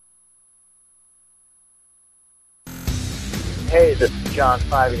Hey, this is John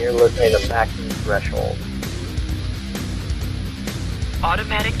 5, and you're listening to Maximum Threshold.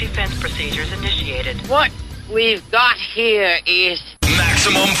 Automatic defense procedures initiated. What we've got here is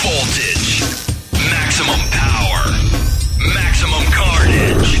maximum voltage, maximum power, maximum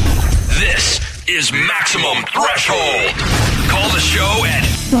carnage. This is Maximum Threshold. Call the show at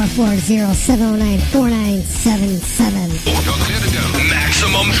 440-709-4977. You're clear to go.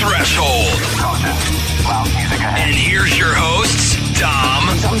 Maximum Threshold. Loud music ahead. And here's your hosts, Dom.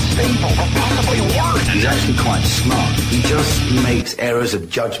 He's unstable, but possibly worse. He's actually quite smart. He just makes errors of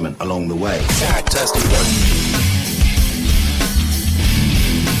judgment along the way. Testing.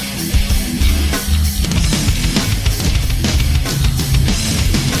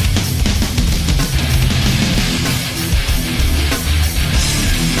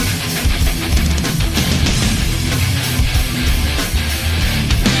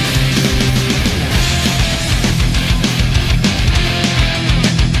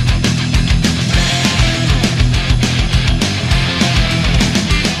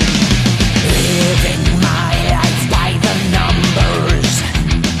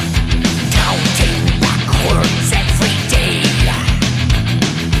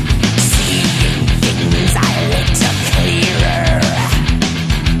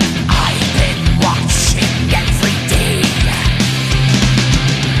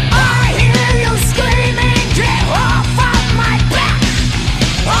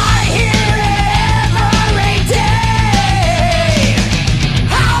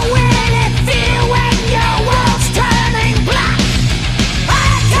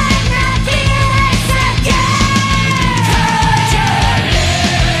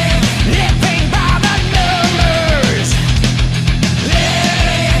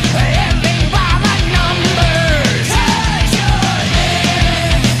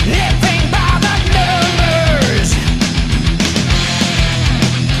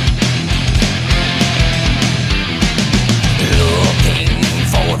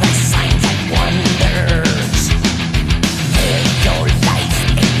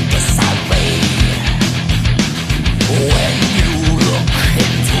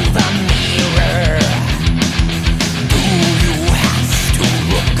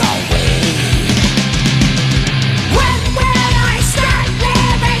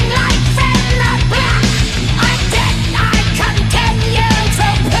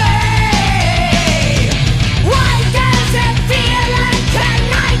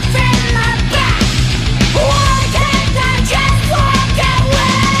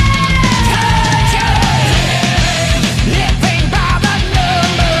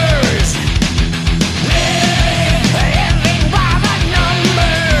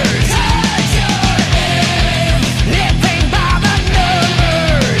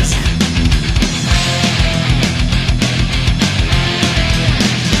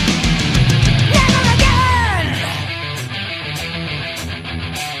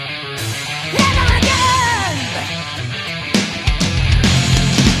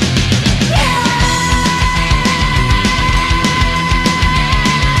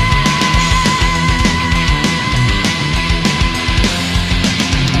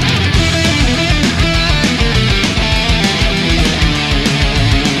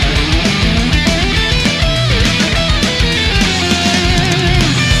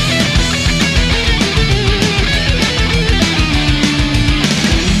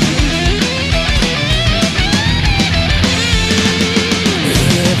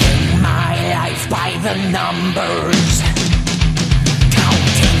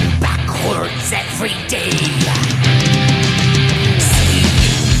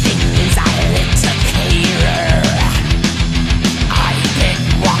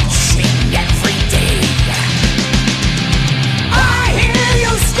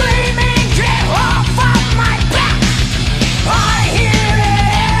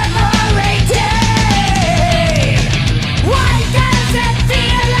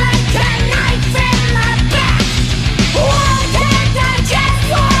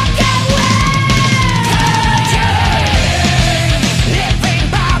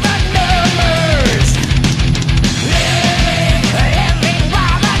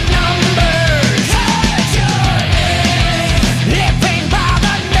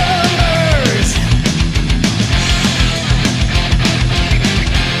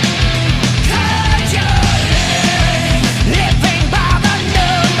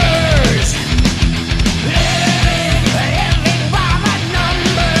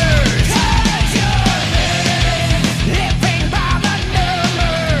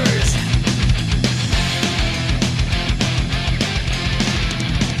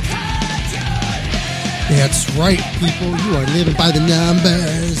 That's right, people. You are living by the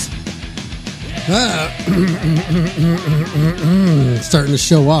numbers. Starting to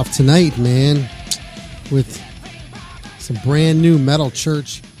show off tonight, man, with some brand new Metal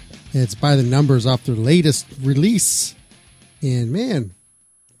Church. It's by the numbers off their latest release. And man,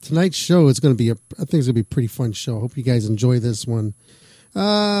 tonight's show is going to be I think it's going to be a pretty fun show. Hope you guys enjoy this one.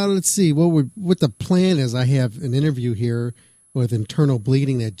 Let's see what the plan is. I have an interview here with Internal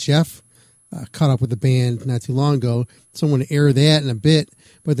Bleeding that Jeff caught up with the band not too long ago. So I'm going to air that in a bit.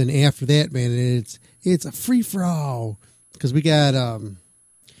 But then after that, man, it's a free for all because we got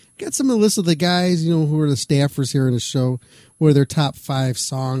some of the list of the guys, you know, who are the staffers here in the show. What are their top 5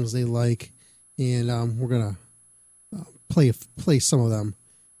 songs they like, and we're gonna play some of them.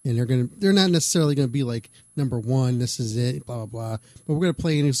 And they're not necessarily gonna be like number 1. This is it, blah blah blah. But we're gonna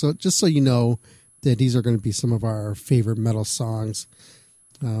play any, so just so you know that these are gonna be some of our favorite metal songs.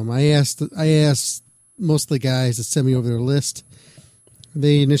 I asked most of the guys to send me over their list.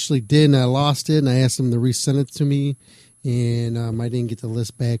 They initially did, and I lost it, and I asked them to resend it to me, and I didn't get the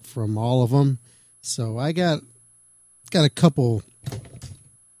list back from all of them. So I got a couple.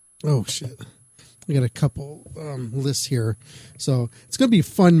 Oh shit! I got a couple lists here, so it's gonna be a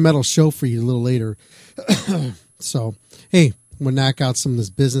fun metal show for you a little later. So hey, I'm gonna knock out some of this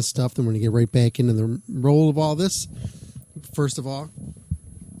business stuff, then we're gonna get right back into the roll of all this. First of all,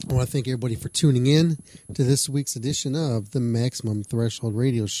 I want to thank everybody for tuning in to this week's edition of the Maximum Threshold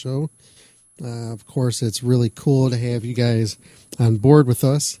Radio Show. Of course, it's really cool to have you guys on board with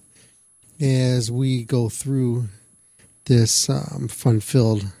us as we go through this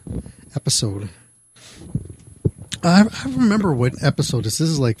fun-filled episode. I remember what episode this is. This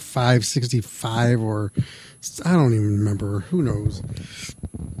is like 565 or I don't even remember. Who knows?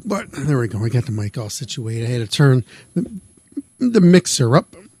 But there we go. I got the mic all situated. I had to turn the mixer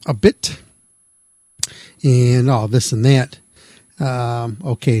up a bit and all this and that.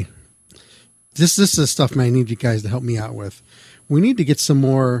 Okay. This is the stuff I need you guys to help me out with. We need to get some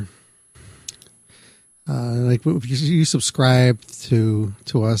more, like if you subscribe to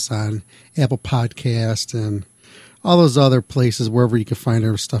us on Apple Podcast and all those other places, wherever you can find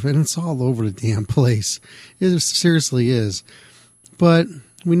our stuff. And it's all over the damn place. It seriously is. But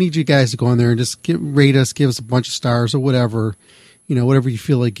we need you guys to go on there and just rate us, give us a bunch of stars or whatever. You know, whatever you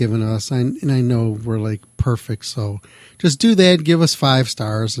feel like giving us. And I know we're like perfect. So just do that. Give us 5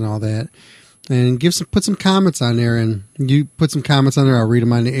 stars and all that. And put some comments on there. And you put some comments on there, I'll read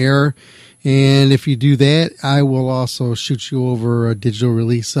them on the air. And if you do that, I will also shoot you over a digital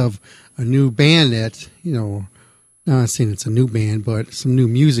release of a new band that, you know, I'm not saying it's a new band, but some new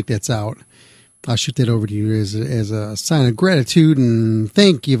music that's out. I'll shoot that over to you as a sign of gratitude and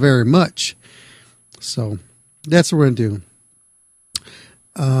thank you very much. So that's what we're going to do.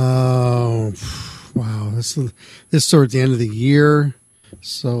 Wow. This is towards the end of the year.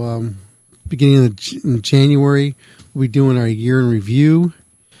 So, beginning in January, we'll be doing our year in review,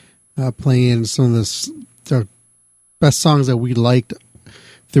 playing some of the best songs that we liked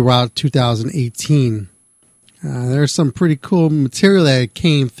throughout 2018. There's some pretty cool material that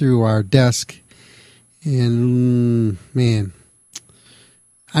came through our desk. And man,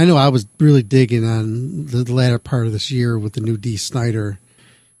 I know I was really digging on the latter part of this year with the new Dee Snider.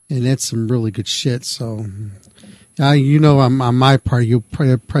 And that's some really good shit. So, you know, on my part, you'll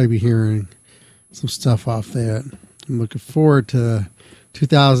probably be hearing some stuff off that. I'm looking forward to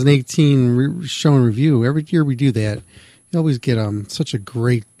 2018 show and review. Every year we do that. You always get such a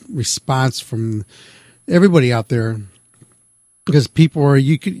great response from everybody out there because people are.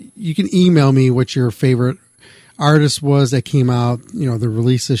 You can email me what your favorite artist was that came out. You know, the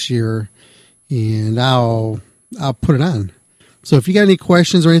release this year, and I'll put it on. So if you got any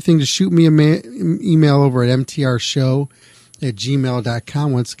questions or anything, just shoot me an email over at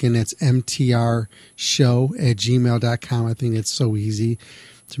mtrshow@gmail.com. Once again, that's mtrshow@gmail.com. I think it's so easy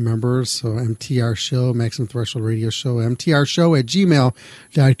to remember. So MTR Show, Maximum Threshold Radio Show,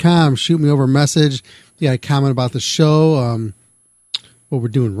 mtrshow@gmail.com. Shoot me over a message. You got a comment about the show, what we're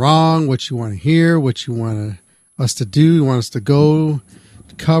doing wrong, what you want to hear, what you want us to do, you want us to go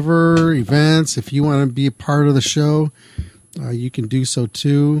to cover, events. If you want to be a part of the show, you can do so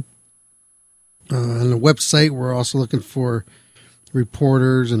too. On the website, we're also looking for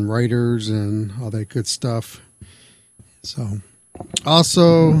reporters and writers and all that good stuff. So,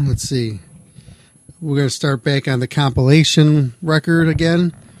 also, let's see. We're going to start back on the compilation record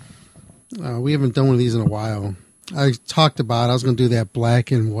again. We haven't done one of these in a while. I talked about I was going to do that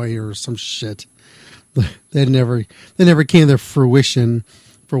black and white or some shit. That never came to fruition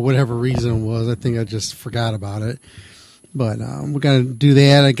for whatever reason it was. I think I just forgot about it. But we're going to do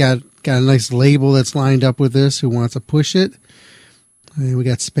that. I got got a nice label that's lined up with this who wants to push it. And we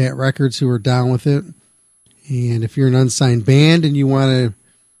got Spat Records who are down with it. And if you're an unsigned band and you want to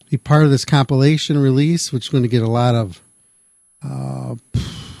be part of this compilation release, which is going to get a lot of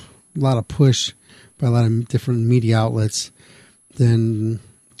push by a lot of different media outlets, then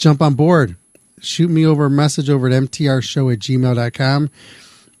jump on board. Shoot me over a message over at mtrshow@gmail.com.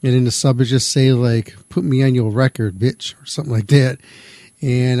 And in the subject, just say, like, put me on your record, bitch, or something like that.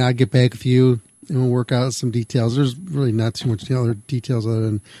 And I'll get back with you, and we'll work out some details. There's really not too much other details other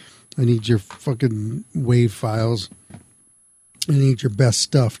than I need your fucking wave files. I need your best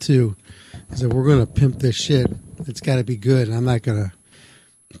stuff, too. So we're going to pimp this shit. It's got to be good. I'm not going to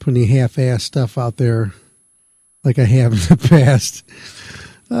put any half-ass stuff out there like I have in the past.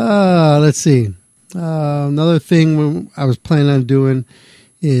 Let's see. Another thing I was planning on doing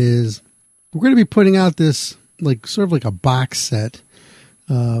is we're going to be putting out this like sort of like a box set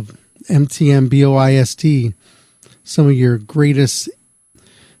of MTM BOIST, some of your greatest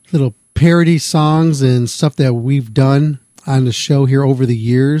little parody songs and stuff that we've done on the show here over the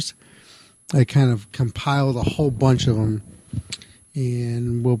years. I kind of compiled a whole bunch of them,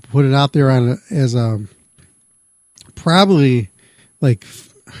 and we'll put it out there as a probably like,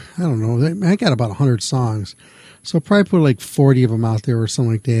 I don't know, I got about 100 songs, so I'll probably put like 40 of them out there or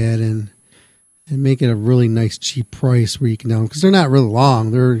something like that, and make it a really nice cheap price where you can download, because they're not really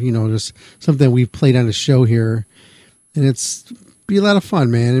long. They're, just something we've played on the show here, and it's be a lot of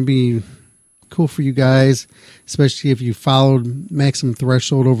fun, man. It'd be cool for you guys, especially if you followed Maximum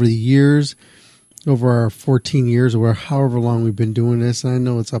Threshold over the years, over our 14 years or however long we've been doing this. And I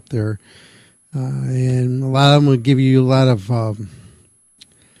know it's up there, and a lot of them will give you a lot of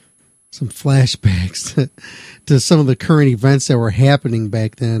some flashbacks to some of the current events that were happening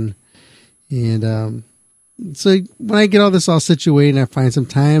back then. And so when I get all this all situated and I find some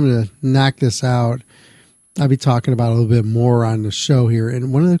time to knock this out, I'll be talking about it a little bit more on the show here.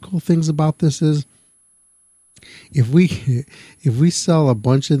 And one of the cool things about this is if we sell a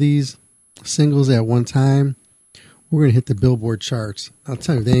bunch of these singles at one time, we're going to hit the Billboard charts. I'll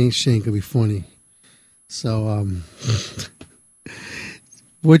tell you, that ain't going to be funny. So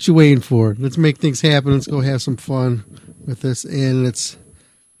what you waiting for? Let's make things happen. Let's go have some fun with this. And let's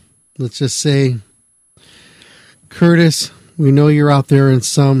just say, Curtis, we know you're out there in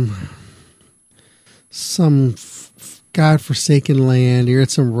some godforsaken land. You're at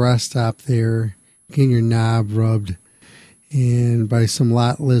some rest stop there, getting your knob rubbed and by some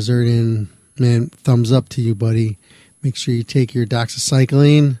lot lizard. And man, thumbs up to you, buddy. Make sure you take your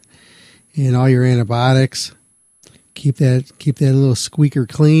doxycycline and all your antibiotics. Keep that little squeaker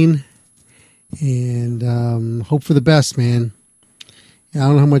clean, and hope for the best, man. I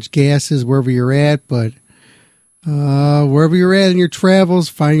don't know how much gas is wherever you're at, but wherever you're at in your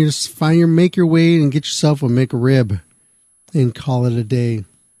travels, make your way and get yourself a McRib and call it a day.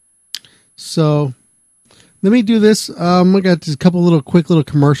 So let me do this. I got just a couple quick little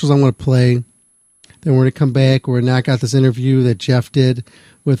commercials I want to play. Then we're going to come back. We're going to knock out this interview that Jeff did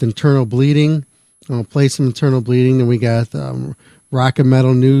with Internal Bleeding. I'm going to play some Internal Bleeding. Then we got Rock and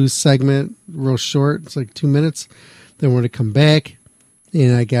Metal News segment, real short. It's like 2 minutes. Then we're going to come back.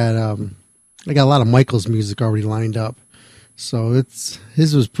 And I got a lot of Michael's music already lined up, so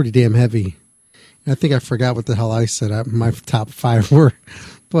his was pretty damn heavy. I think I forgot what the hell I said my top 5 were,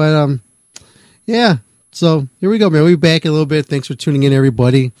 but yeah. So here we go, man. We'll be back in a little bit. Thanks for tuning in,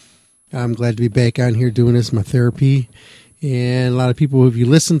 everybody. I'm glad to be back on here doing this, my therapy, and a lot of people, if you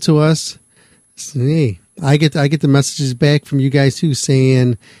listen to us, hey, I get the messages back from you guys too,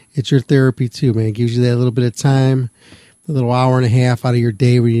 saying it's your therapy too, man. It gives you that little bit of time. A little hour and a half out of your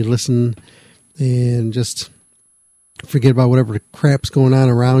day where you listen and just forget about whatever the crap's going on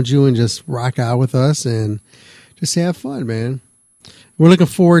around you and just rock out with us and just have fun, man. We're looking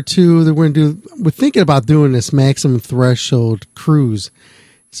forward to we're thinking about doing this Maximum Threshold cruise.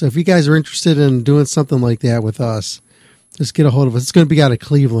 So if you guys are interested in doing something like that with us, just get a hold of us. It's going to be out of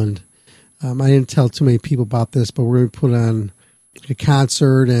Cleveland. I didn't tell too many people about this, but we're going to put on a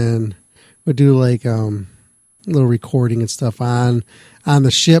concert and we'll do like little recording and stuff on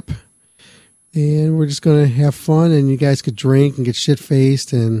the ship, and we're just going to have fun, and you guys could drink and get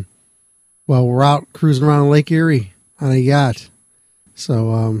shit-faced, and while we're out cruising around Lake Erie on a yacht.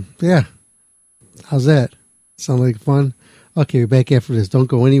 So yeah, how's that? Sound like fun? Okay, we're back after this. Don't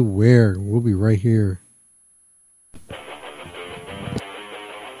go anywhere. We'll be right here.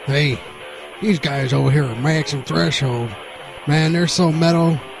 Hey, these guys over here at Maximum Threshold, man, they're so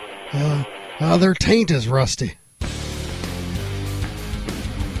metal. Their taint is rusty.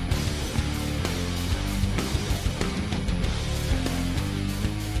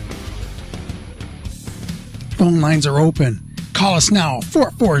 Phone lines are open. Call us now,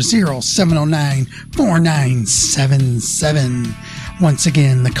 440-709-4977. Once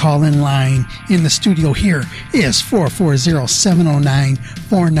again, the call-in line in the studio here is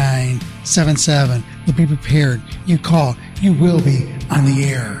 440-709-4977. But be prepared. You call, you will be on the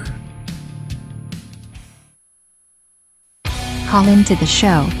air. Call into the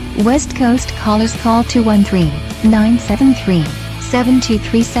show. West Coast callers call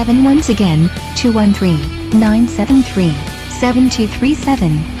 213-973-7237. Once again,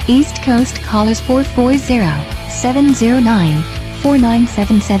 213-973-7237. East Coast callers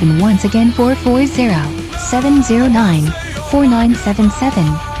 440-709-4977. Once again,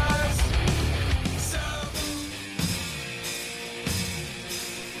 440-709-4977.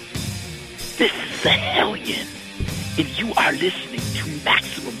 This is the Hellion, and you are listening to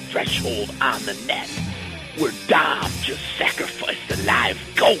Maximum Threshold on the net, where Dom just sacrificed a live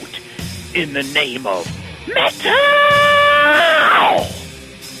goat in the name of metal!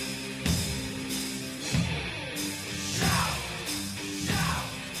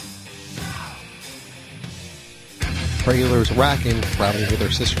 Trailers rocking, probably with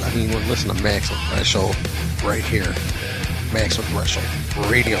their sister. I mean, we're listening to Maximum Threshold right here. Maximum Threshold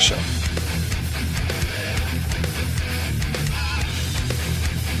radio show.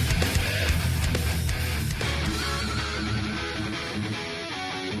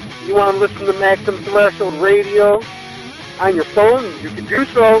 You want to listen to Maximum Threshold Radio on your phone? You can do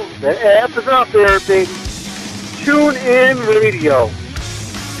so. The app is out there, baby. Tune in Radio.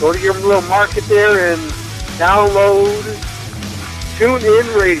 Go to your little market there and download Tune In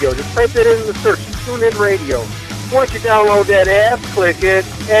Radio. Just type that in the search. Tune In Radio. Once you download that app, click it,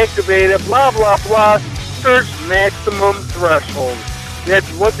 activate it, blah, blah, blah. Search Maximum Threshold.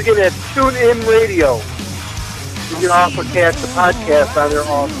 Once again, that's Tune In Radio. You can also catch the podcast on there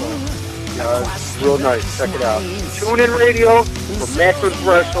also. It's real nice. Check it out. Tune In Radio for Maximum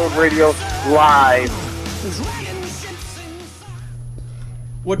Threshold Radio live.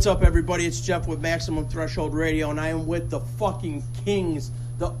 What's up, everybody? It's Jeff with Maximum Threshold Radio, and I am with the fucking kings,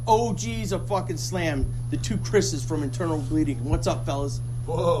 the OGs of fucking Slam, the two Chris's from Internal Bleeding. What's up, fellas?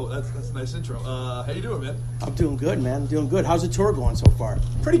 Whoa, that's a nice intro. How you doing, man? I'm doing good, man. Doing good. How's the tour going so far?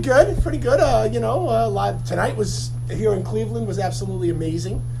 Pretty good. Live tonight was here in Cleveland was absolutely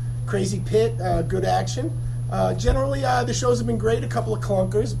amazing. Crazy pit, good action. Generally, the shows have been great. A couple of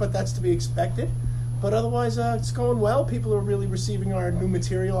clunkers, but that's to be expected. But otherwise, it's going well. People are really receiving our new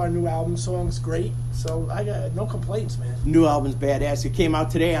material, our new album songs great. So I got no complaints, man. New album's badass. It came out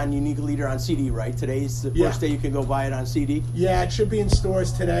today on Unique Leader on CD, right? Today's the first day you can go buy it on CD? Yeah, it should be in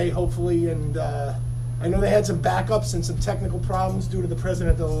stores today, hopefully. And I know they had some backups and some technical problems due to the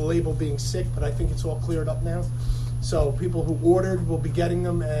president of the label being sick, but I think it's all cleared up now. So people who ordered will be getting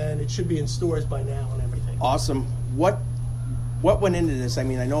them, and it should be in stores by now and everything. Awesome. What went into this? I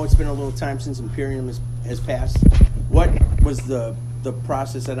mean, I know it's been a little time since Imperium has passed. What was the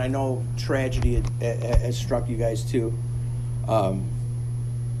process? And I know tragedy has struck you guys too. But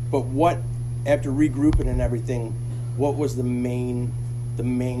what, after regrouping and everything, what was the main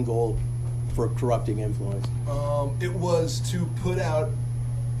goal for Corrupting Influence? It was to put out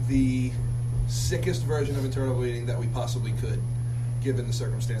the sickest version of Internal Bleeding that we possibly could, given the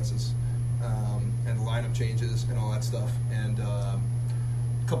circumstances. And the lineup changes and all that stuff. And a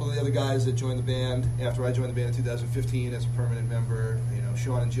couple of the other guys that joined the band after I joined the band in 2015 as a permanent member,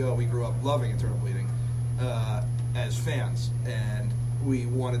 Sean and Joe, we grew up loving Internal Bleeding as fans, and we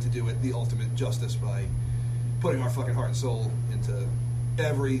wanted to do it the ultimate justice by putting our fucking heart and soul into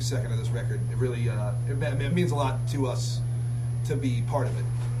every second of this record. It really it means a lot to us to be part of it,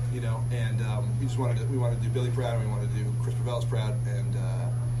 And we wanted to do Billy proud, and we wanted to do Chris Prevellis proud, and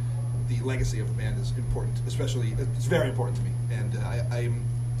the legacy of the band is important, especially, it's very important to me, and I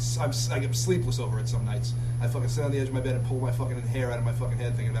get sleepless over it some nights. I fucking sit on the edge of my bed and pull my fucking hair out of my fucking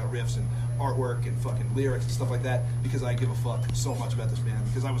head thinking about riffs and artwork and fucking lyrics and stuff like that, because I give a fuck so much about this band,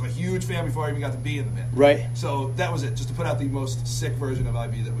 because I was a huge fan before I even got to be in the band. Right. So that was it, just to put out the most sick version of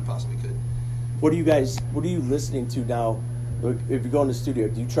IB that we possibly could. What are you listening to now? If you go in the studio,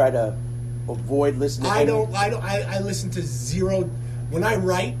 do you try to avoid listening to I listen to zero. When I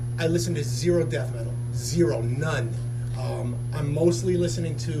write, I listen to zero death metal. None. I'm mostly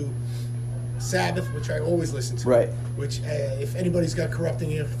listening to Sabbath, which I always listen to. Right. Which, if anybody's got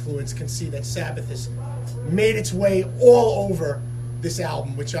Corrupting Influence, can see that Sabbath has made its way all over this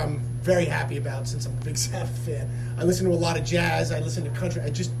album, which I'm very happy about since I'm a big Sabbath fan. I listen to a lot of jazz. I listen to country. I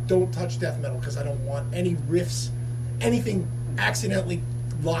just don't touch death metal because I don't want any riffs, anything accidentally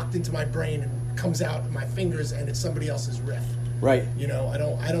locked into my brain and comes out of my fingers and it's somebody else's riff. Right. I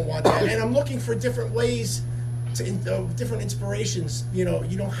don't want that. And I'm looking for different ways different inspirations. You know,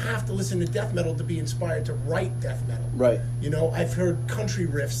 you don't have to listen to death metal to be inspired to write death metal. Right. You know, I've heard country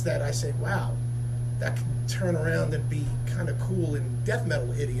riffs that I say, wow, that could turn around and be kind of cool in death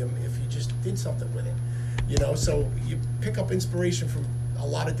metal idiom if you just did something with it. You know, so you pick up inspiration from a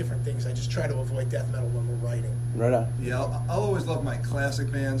lot of different things. I just try to avoid death metal when we're writing. Right on. Yeah, I'll always love my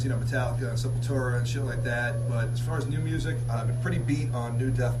classic bands, you know, Metallica and Sepultura and shit like that. But as far as new music, I've been pretty beat on new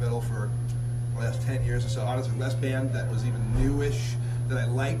death metal for the last 10 years or so. Honestly, the last band that was even newish that I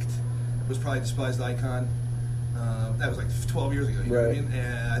liked was probably Despised Icon. That was like 12 years ago, you know what I mean?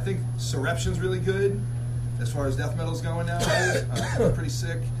 And I think Surreption's really good as far as death metal's going nowadays. They're pretty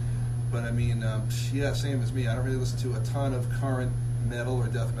sick. But I mean, yeah, same as me. I don't really listen to a ton of current metal or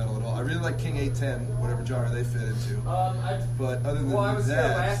death metal at all. I really like King 810, whatever genre they fit into. But other than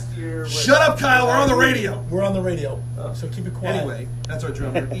that, last year. Shut up, Kyle. We're on the radio. We're on the radio, so keep it quiet. Anyway, that's our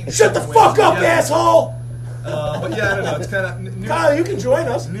drummer. Shut the fuck up, asshole! But yeah, I don't know. It's kind of Kyle, you can join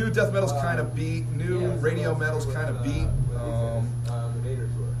us. New death metal's kind of beat. New radio metal's kind of beat.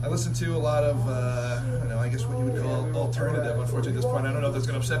 I listen to a lot of, I don't know, I guess what you would call alternative. Unfortunately, at this point, I don't know if that's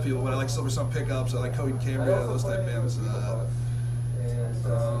going to upset people, but I like Silver Sun Pickups. I like Coheed and Cambria, those type bands.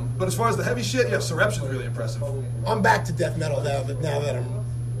 But as far as the heavy shit, yeah, Surreption's really impressive. I'm back to death metal now that I'm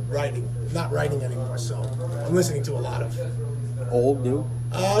not writing anymore. So I'm listening to a lot of old, new.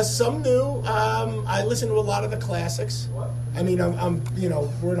 Some new. I listen to a lot of the classics. I mean, I'm you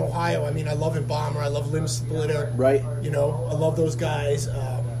know, we're in Ohio. I mean, I love Embalmer. I love Limb Splitter. Right. You know, I love those guys.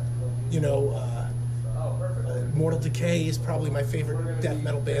 You know, Mortal Decay is probably my favorite death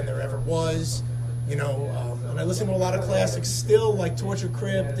metal band there ever was. You know, and I listen to a lot of classics still, like Torture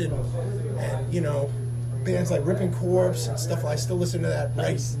Crypt and you know, bands like Ripping Corpse and stuff. I still listen to that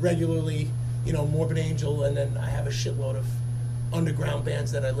regularly. You know, Morbid Angel, and then I have a shitload of underground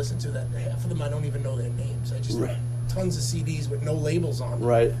bands that I listen to that half of them I don't even know their names. I just have tons of CDs with no labels on them.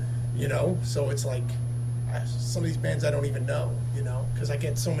 Right. You know, so it's like some of these bands I don't even know, you know, because I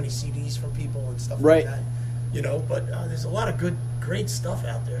get so many CDs from people and stuff like that. You know, but there's a lot of great stuff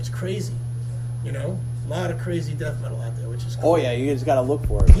out there. It's crazy. You know, a lot of crazy death metal out there, which is cool. Oh yeah, you just gotta look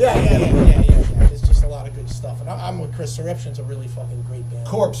for it. Yeah. There's just a lot of good stuff, and I'm with Chris. Surreption's a really fucking great band.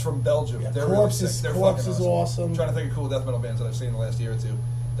 Corpse from Belgium. Yeah, They're Corpse really sick. They're Corpse fucking is awesome. I'm trying to think of cool death metal bands that I've seen in the last year or two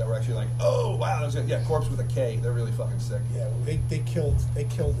that were actually like, oh wow, that was good. Yeah, Corpse with a K. They're really fucking sick. Yeah, they killed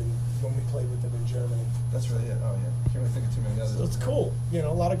when we played with them in Germany. That's really it. Oh yeah, can't really think of too many others. So it's cool. You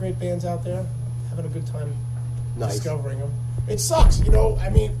know, a lot of great bands out there. Having a good time discovering them. It sucks, you know. I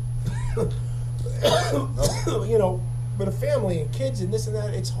mean. You know, with a family and kids and this and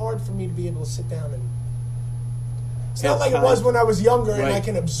that, it's hard for me to be able to sit down and. It's not like it was when I was younger and I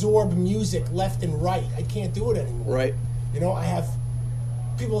can absorb music left and right. I can't do it anymore. Right. You know, I have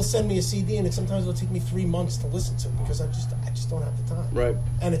people send me a CD and sometimes it'll take me 3 months to listen to because I just don't have the time. Right.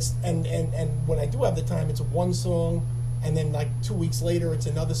 And it's and when I do have the time, it's one song, and then like 2 weeks later, it's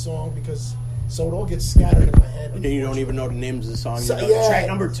another song because. So it all gets scattered in my head. And you don't even know the names of the song. So, you know, track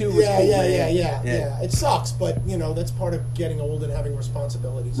number 2 was cool. Yeah. It sucks, but you know that's part of getting old and having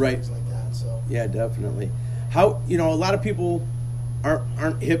responsibilities and things like that. So yeah, definitely. How a lot of people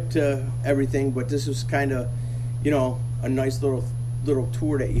aren't hip to everything, but this was kind of, a nice little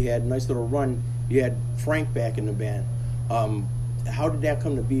tour that you had, a nice little run. You had Frank back in the band. How did that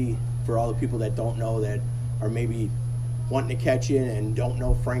come to be for all the people that don't know, that are maybe wanting to catch in and don't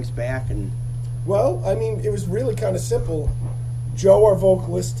know Frank's back? And well, I mean, it was really kind of simple. Joe, our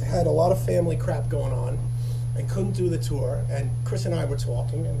vocalist, had a lot of family crap going on and couldn't do the tour. And Chris and I were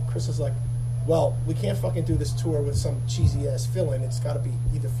talking, and Chris was like, well, we can't fucking do this tour with some cheesy-ass fill-in. It's got to be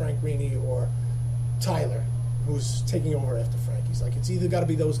either Frank Rini or Tyler, who's taking over after Frank. He's like, it's either got to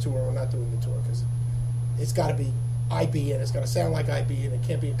be those two or we're not doing the tour because it's got to be IB and it's got to sound like IB and it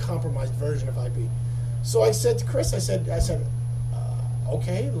can't be a compromised version of IB. So I said to Chris, I said,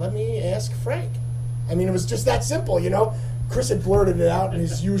 okay, let me ask Frank. I mean, it was just that simple, Chris had blurted it out in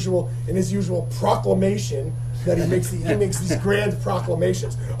his usual proclamation that he makes these grand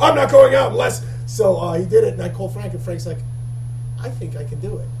proclamations. I'm not going out unless. So he did it, and I called Frank, and Frank's like, I think I can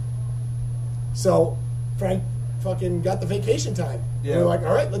do it. So Frank fucking got the vacation time. Yeah. We're like,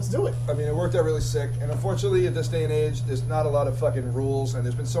 all right, let's do it. I mean, it worked out really sick. And unfortunately, at this day and age, there's not a lot of fucking rules, and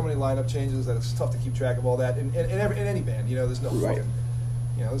there's been so many lineup changes that it's tough to keep track of all that. In any band, there's no fucking,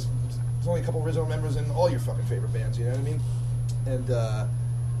 there's only a couple original members in all your fucking favorite bands. You know what I mean? And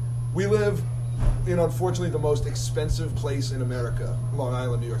we live in, unfortunately, the most expensive place in America, Long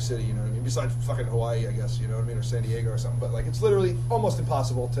Island, New York City. You know what I mean? Besides fucking Hawaii, I guess. You know what I mean? Or San Diego or something. But like, it's literally almost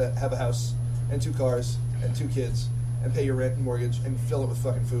impossible to have a house and 2 cars and 2 kids and pay your rent and mortgage and fill it with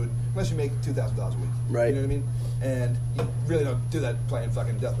fucking food unless you make $2,000 a week. Right. You know what I mean? And you really don't do that playing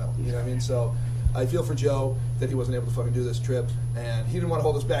fucking death metal. You know what I mean? So I feel for Joe that he wasn't able to fucking do this trip, and he didn't want to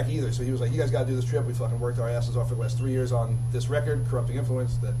hold us back either. So he was like, "You guys got to do this trip." We fucking worked our asses off for the last 3 years on this record, Corrupting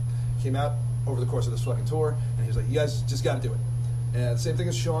Influence, that came out over the course of this fucking tour. And he was like, "You guys just got to do it." And same thing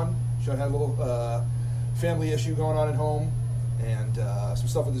as Sean. Sean had a little family issue going on at home, and some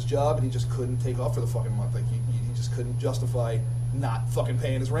stuff with his job, and he just couldn't take off for the fucking month. Like he just couldn't justify not fucking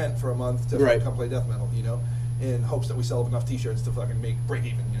paying his rent for a month to fucking come play death metal, you know, in hopes that we sell enough T-shirts to fucking break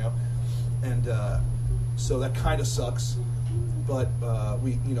even, you know. And so that kind of sucks. But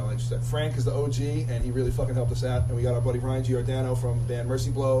we, you know, like I said, Frank is the OG, and he really fucking helped us out. And we got our buddy Ryan Giordano from the band Mercy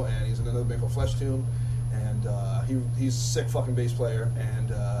Blow, and he's in another band called Flesh Tomb, and he's a sick fucking bass player,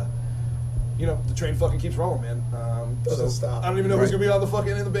 and you know, the train fucking keeps rolling, man. Doesn't stop. I don't even know who's gonna be on the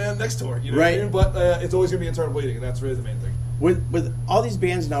fucking in the band next tour, you know what I mean? But it's always gonna be Internal Bleeding, and that's really the main thing. With all these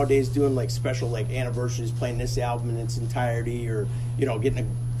bands nowadays doing like special like anniversaries, playing this album in its entirety, or you know, getting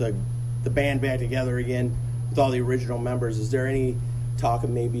the band back together again with all the original members, is there any talk of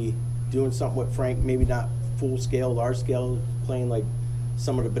maybe doing something with Frank? Maybe not full scale, large scale, playing like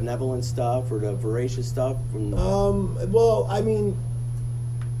some of the Benevolent stuff or the Voracious stuff? Well, I mean,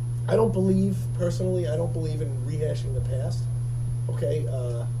 I don't believe personally. I don't believe in rehashing the past. Okay,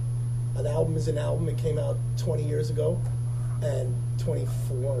 an album is an album. It came out 20 years ago, and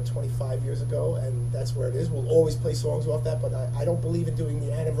 24 or 25 years ago, and that's where it is. We'll always play songs off that, but I don't believe in doing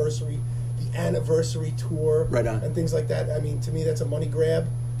the anniversary tour, right on, and things like that. I mean, to me, that's a money grab.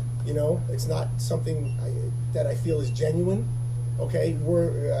 You know, it's not something that I feel is genuine. Okay,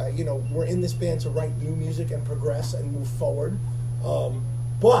 we're in this band to write new music and progress and move forward.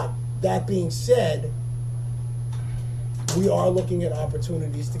 But that being said, we are looking at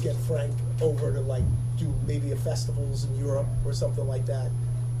opportunities to get Frank over to like do maybe a festivals in Europe or something like that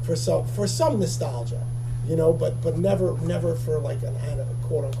for some nostalgia, you know. But never for like a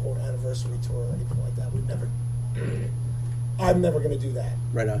quote unquote anniversary tour or anything like that. I'm never going to do that.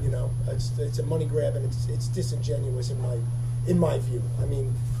 Right on. You know, it's a money grab, and it's disingenuous in my view. I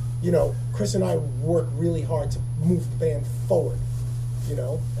mean, you know, Chris and I work really hard to move the band forward. You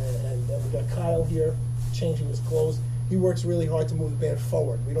know, and we got Kyle here changing his clothes. He works really hard to move the band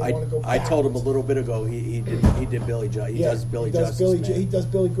forward. We don't want to go backwards. I told him a little bit ago he did Billy Justice. He does Billy Justice. He does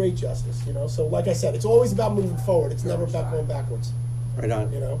Billy great justice. You know, so like I said, it's always about moving forward. It's never about going backwards. Right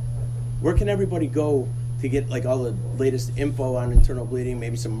on. You know, where can everybody go to get like all the latest info on Internal Bleeding?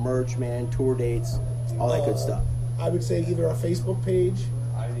 Maybe some merch, man, tour dates, all that good stuff. I would say either our Facebook page.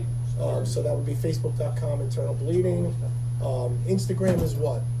 So that would be facebook.com Internal Bleeding. Instagram is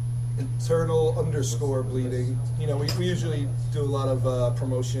what? Internal_bleeding. You know, we usually do a lot of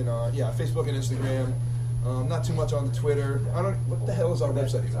promotion on Facebook and Instagram. Not too much on the Twitter. What the hell is our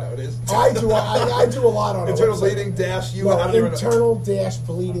website even nowadays? I do a lot on Internal Bleeding -you.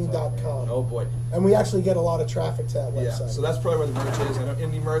 Internal-bleeding.com. Oh boy. And we actually get a lot of traffic to that website. Yeah, so that's probably where the merch is. I know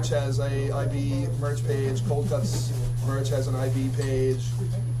Indie Merch has a IB merch page. Cold Cuts Merch has an IB page.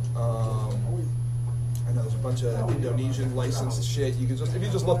 I know there's a bunch of Indonesian licensed shit. You can if you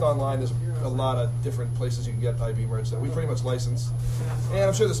just look online, there's a lot of different places you can get IB merch that we pretty much license. And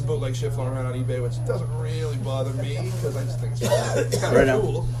I'm sure there's some bootleg shit floating around on eBay, which doesn't really bother me because I just think it's kind of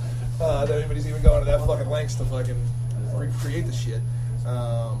cool that anybody's even going to that fucking lengths to fucking recreate the shit.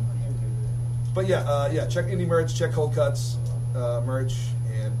 But check Indie Merch, check Cold Cuts merch,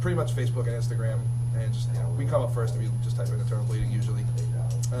 and pretty much Facebook and Instagram. And just we come up first if you just type in Internal Bleeding usually.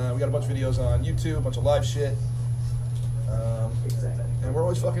 We got a bunch of videos on YouTube, a bunch of live shit, and we're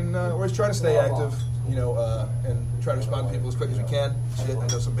always trying to stay active, you know, and try to respond to people as quick as we can. Shit, I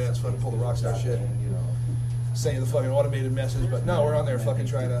know some bands fucking pull the rockstar shit, saying the fucking automated message, but no, we're on there fucking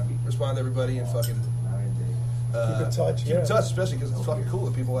trying to respond to everybody and fucking keep in touch. Keep in touch, especially because it's fucking cool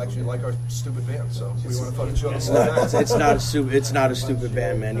that people actually like our stupid band. So we want to fucking show them. It's not a stupid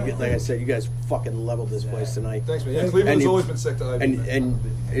band, man. Like I said, you guys fucking leveled this place tonight. Thanks, man. Yeah, Cleveland's always been sick to IB. And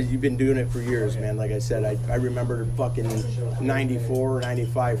you've been doing it for years, man. Like I said, I remember fucking 94,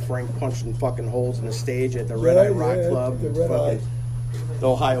 95, Frank punching fucking holes in the stage at the Red Eye Rock Club, the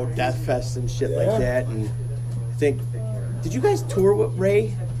Ohio Death Fest and shit like that. And I think, did you guys tour with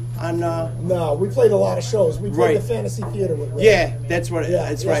Ray? No, we played a lot of shows. We played the Fantasy Theater with Ray. Yeah, that's what.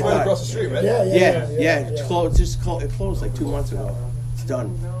 That's right. Right across the street, right? Yeah. It closed. It closed like 2 months ago. It's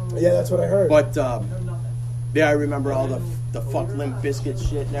done. Yeah, that's what I heard. But I remember all the fuck Limp Bizkit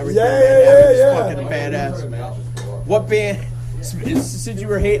shit and everything. Yeah. Fucking badass, man. What band? Since you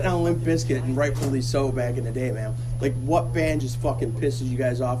were hating on Limp Bizkit, and rightfully so back in the day, man, like what band just fucking pisses you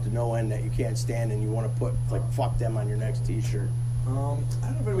guys off to no end that you can't stand and you want to put, like, fuck them on your next t-shirt? I don't know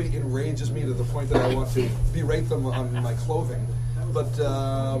if anybody enrages me to the point that I want to berate them on my clothing. But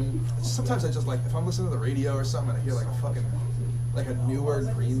sometimes I just, like, if I'm listening to the radio or something and I hear, like, a newer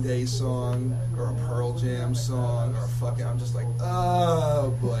Green Day song or a Pearl Jam song or I'm just like,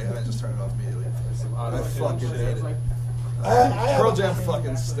 oh boy, and I just turn it off immediately. I fucking hate it. Pearl Jam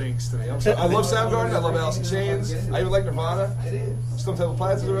fucking stinks to me. I love Soundgarden, I love Alice in Chains, I even like Nirvana. Stone Temple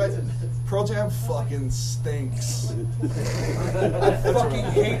Pilots is alright. Pearl Jam fucking stinks. I fucking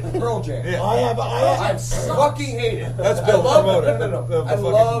hate Pearl Jam. Yeah. I fucking hate it. That's Bill, promoter. No. I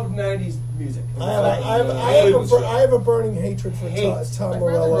love 90s music. I have a burning hatred for Tom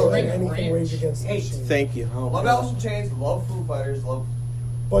Morello and anything Rage Against the Machine. Thank you. Love Alice in Chains, love Foo Fighters, love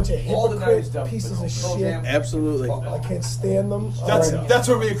bunch of all the 90s hypocrite stuff, pieces of Pearl shit. Jam. Absolutely. I can't stand them. That's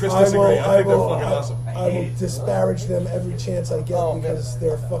where me and Chris disagree. I think they're fucking awesome. I will disparage them every chance I get because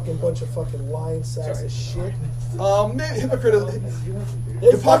they're a fucking bunch of fucking lying sacks of shit.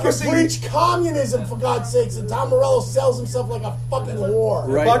 They fucking preach communism, for God's sakes, and Tom Morello sells himself like a fucking whore.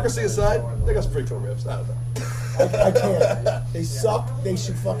 Right. Hypocrisy aside, they got some pretty cool riffs. I don't know. I can't. They suck. They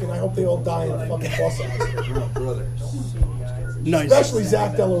should fucking. I hope they all die in a fucking bus accident. Brothers. Nice. Especially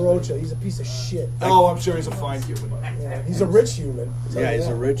Zach De La Rocha. He's a piece of shit. Oh, I'm sure he's a fine human. Yeah, he's a rich human. Yeah, he's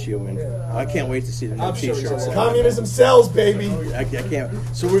a rich human. Yeah. I can't wait to see the new t-shirts. Communism sells, baby. I can't.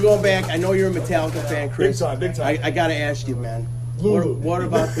 So we're going back. I know you're a Metallica fan, Chris. Big time. I got to ask you, man. Lulu. What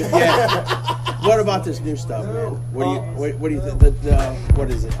about the, what about this new stuff, man? What do you think? What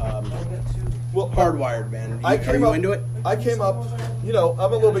is it? Well, Hardwired, man. Are you into it? I came up, I'm a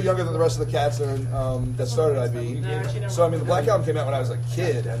little bit younger than the rest of the cats that started IB. So, I mean, the Black Album came out when I was a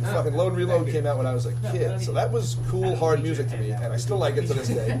kid, and fucking Load and Reload came out when I was a kid. So that was cool, hard music to me, and I still like it to this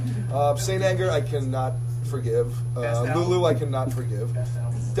day. Saint Anger, I cannot forgive. Lulu, I cannot forgive.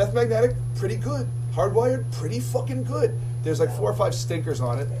 Death Magnetic, pretty good. Hardwired, pretty fucking good. There's like 4 or 5 stinkers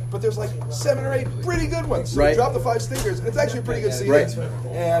on it, but there's like 7 or 8 pretty good ones. So right. you drop the 5 stinkers, and it's actually a pretty good CD. Right.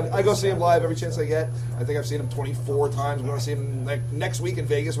 And I go see him live every chance I get. I think I've seen him 24 times. I'm going to see him like next week in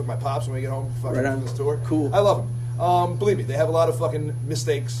Vegas with my pops when we get home from this tour. Cool. I love them. Believe me, they have a lot of fucking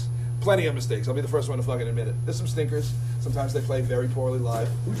mistakes. Plenty of mistakes. I'll be the first one to fucking admit it. There's some stinkers. Sometimes they play very poorly live.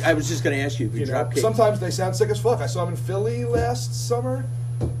 I was just going to ask you if you drop kick. Sometimes they sound sick as fuck. I saw him in Philly last summer,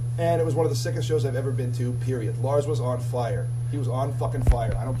 and it was one of the sickest shows I've ever been to, period. Lars was on fire. He was on fucking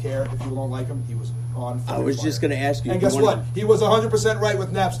fire. I don't care if people don't like him. He was on fucking fire. I was just going to ask you. And guess what? He was 100% right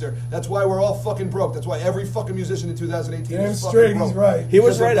with Napster. That's why we're all fucking broke. That's why every fucking musician in 2018 is fucking broke. He's right. He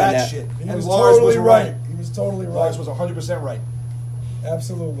was right on that. Shit. He and was Lars totally was right. He was totally right. Lars was 100% right.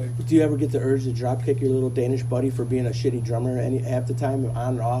 Absolutely. Do you ever get the urge to drop kick your little Danish buddy for being a shitty drummer half the time,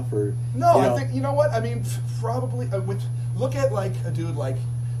 on and off, or no? I think you know what I mean. Probably. Look at like a dude like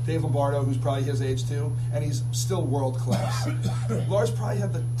Dave Lombardo, who's probably his age too, and he's still world class. Lars probably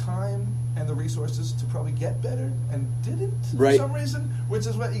had the time and the resources to probably get better and didn't for some reason, which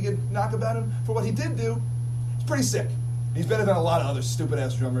is what you could knock about him for what he did do. It's pretty sick. He's better than a lot of other stupid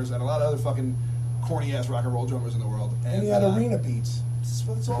ass drummers and a lot of other fucking corny ass rock and roll drummers in the world. And he had arena beats. That's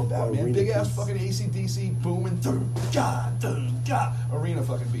what it's all about, man. Big ass fucking AC/DC booming, arena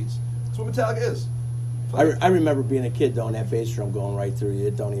fucking beats. That's what Metallica is. I remember being a kid though, and that bass drum going right through you.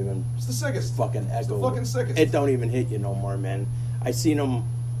 It don't even. It's the sickest. Fucking echo. It's the fucking sickest. It don't even hit you no more, man. I seen them.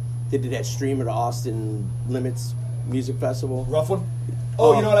 They did that stream at the Austin Limits Music Festival. Rough one.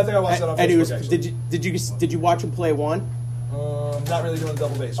 Oh, you know what? I think I watched that on Facebook. And he was. Actually. Did you watch him play one? Not really doing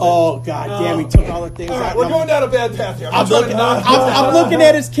double bass. Right? Oh god damn! He took all the things. All right, out. we're going down a bad path here. I'm looking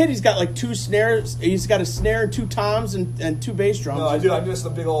at his kid. He's got like 2 snares. He's got a snare and 2 toms and 2 bass drums. No, I do. I'm just a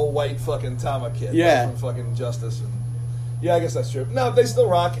big old white fucking Tama kid. Yeah. From fucking Justice. And yeah, I guess that's true. No, they still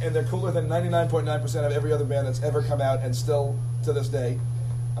rock, and they're cooler than 99.9% of every other band that's ever come out, and still to this day.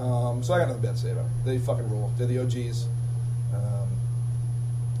 So I got nothing bad to say about them. They fucking rule. They're the OGs.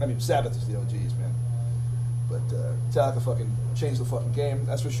 I mean, Sabbath is the OGs, man. But Metallica fucking changed the fucking game,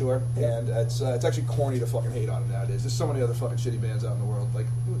 that's for sure. And it's actually corny to fucking hate on it nowadays. There's so many other fucking shitty bands out in the world. Like,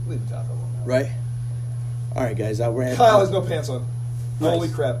 leave Metallica alone now. Right. All right, guys. Kyle has no pants on. Nice. Holy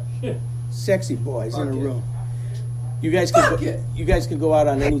crap! Sexy boys in a room. You guys can go out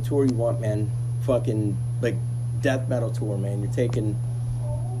on any tour you want, man. Fucking like death metal tour, man. You're taking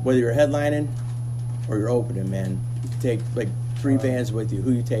whether you're headlining or you're opening, man. You can take like 3 bands with you.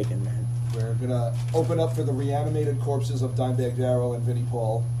 Who you taking, man? We're gonna open up for the reanimated corpses of Dimebag Darrell and Vinnie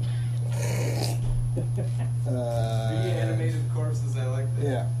Paul. Reanimated corpses, I like that.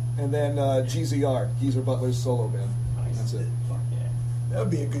 Yeah, and then GZR, Geezer Butler's solo band. That's it. That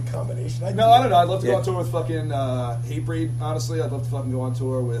would be a good combination. I don't know. I'd love to go on tour with fucking Hatebreed, honestly. I'd love to fucking go on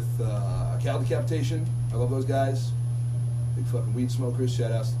tour with Cal Decapitation. I love those guys. Big fucking weed smokers.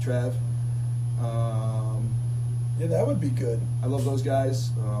 Shout outs to Trav. Yeah, that would be good. I love those guys.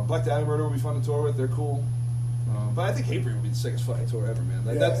 Black Diamond Murder would be fun to tour with. They're cool. But I think Hatebreed would be the sickest fucking tour ever, man.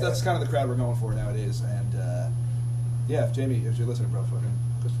 That's kind of the crowd we're going for nowadays. And yeah, if Jamie, if you're listening, bro,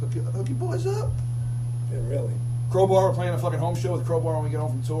 fucking hook your boys up. Yeah, really. Crowbar, we're playing a fucking home show with Crowbar when we get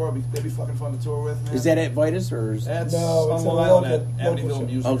home from tour. They'd be fucking fun to tour with, man. Is that at Vitus or? That's no, it's on Long Island at Amityville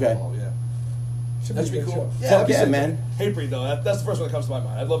Music Hall. Yeah, that should be cool. Yeah, fuck yeah, man. Hatebreed though, that's the first one that comes to my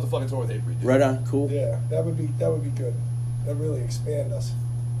mind. I'd love to fucking tour with Hatebreed. Right on, cool. Yeah, that would be good. That really expand us.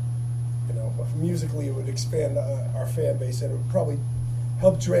 You know, musically it would expand our fan base, and it would probably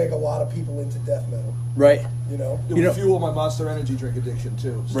help drag a lot of people into death metal. Right. You know, it would fuel my Monster Energy drink addiction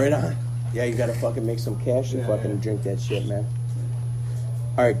too. So. Right on. Yeah, you gotta fucking make some cash and drink that shit, man.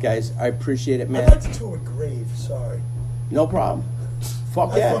 All right, guys, I appreciate it, man. I'd like to tour with Grave. Sorry. No problem.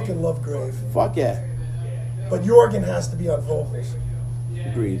 Fuck yeah. I fucking love Grave. Fuck yeah. But Jorgen has to be on vocals.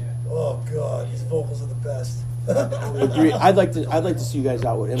 Agreed. Oh God, his vocals are the best. Agreed. I'd like to see you guys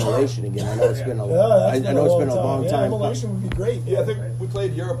out with Immolation again. I know it's been a long time. Immolation would be great. Yeah, I think we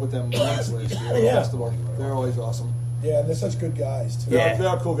played Europe with them once last year at the festival. They're always awesome. Yeah, they're such good guys too. They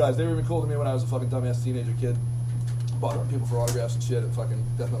are cool guys. They were even cool to me when I was a fucking dumbass teenager kid. Bought people for autographs and shit at fucking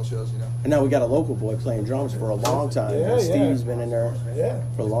death metal shows, you know. And now we got a local boy playing drums for a long time. Yeah, Steve's been in there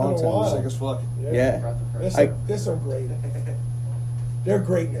for a long time. Sick as fuck. Yeah. They're so great. They're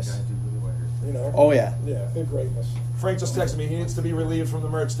greatness. You know? Oh yeah. Yeah, they're greatness. Frank just texted me. He needs to be relieved from the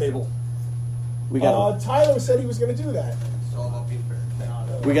merch table. We got. Tyler said he was going to do that. It's all about being fair.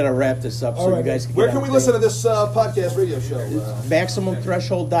 We got to wrap this up so you guys can. Where can we listen to this podcast radio show?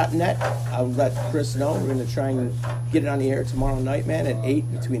 MaximumThreshold.net. I'll let Chris know. We're going to try and get it on the air tomorrow night, man, at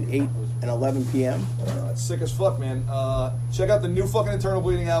between 8 and 11 p.m. It's sick as fuck, man. Check out the new fucking Internal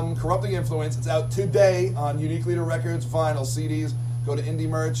Bleeding album, Corrupting Influence. It's out today on Unique Leader Records, vinyl, CDs. Go to Indie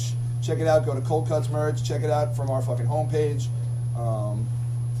Merch. Check it out. Go to Cold Cuts Merch. Check it out from our fucking homepage.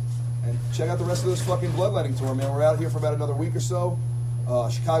 And check out the rest of this fucking Bloodletting tour, man. We're out here for about another week or so.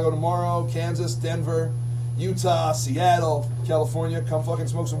 Chicago tomorrow, Kansas, Denver, Utah, Seattle, California. Come fucking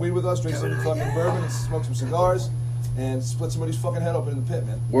smoke some weed with us, drink some fucking bourbon, and smoke some cigars, and split somebody's fucking head open in the pit,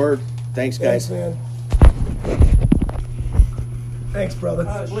 man. Word. Thanks, guys. Thanks, man. Thanks, brother.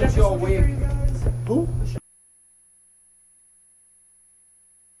 Who?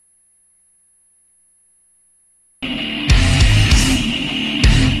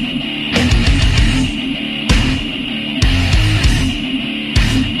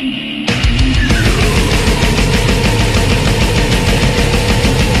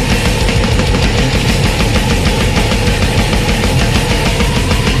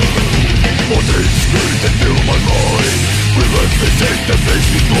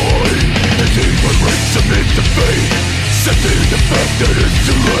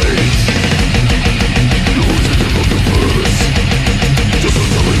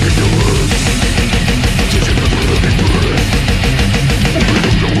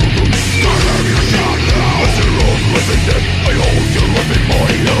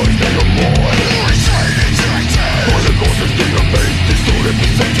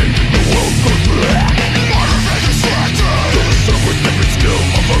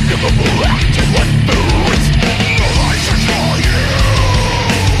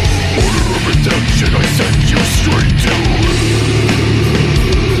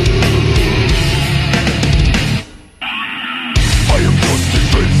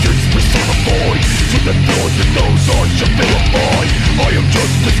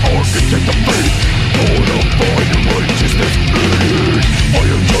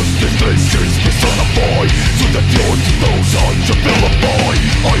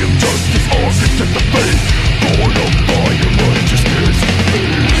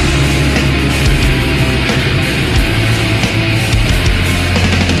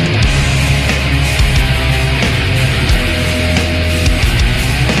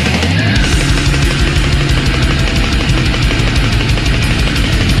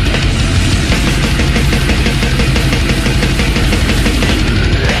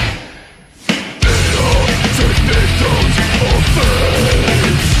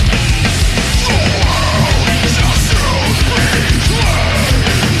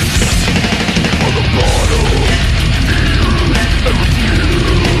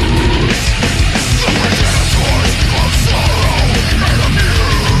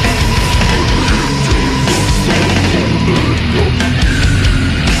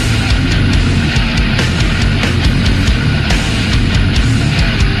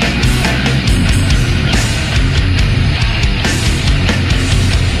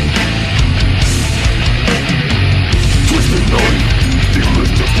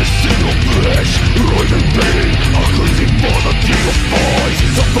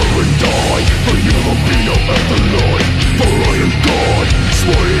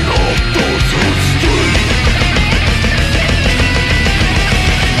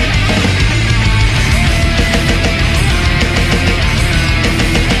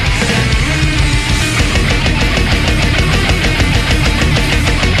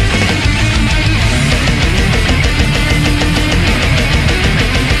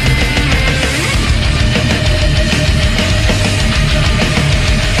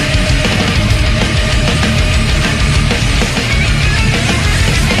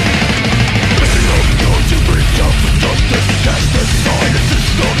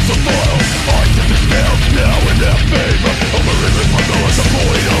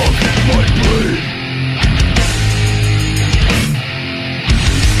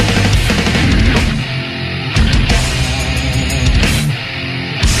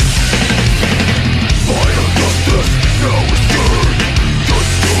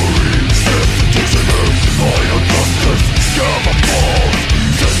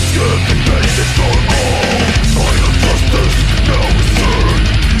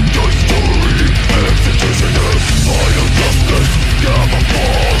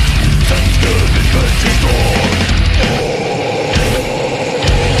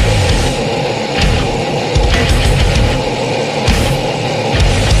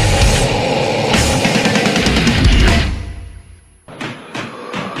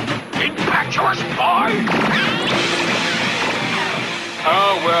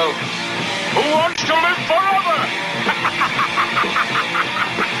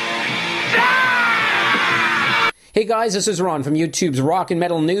 Hey guys, this is Ron from YouTube's Rock and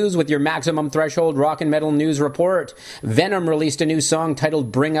Metal News with your Maximum Threshold Rock and Metal News report. Venom released a new song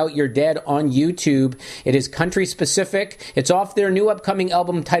titled Bring Out Your Dead on YouTube. It is country specific. It's off their new upcoming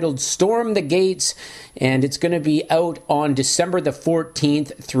album titled Storm the Gates, and it's going to be out on December the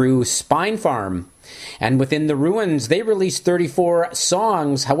 14th through Spine Farm. And Within the Ruins, they released 34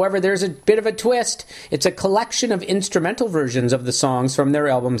 songs. However, there's a bit of a twist. It's a collection of instrumental versions of the songs from their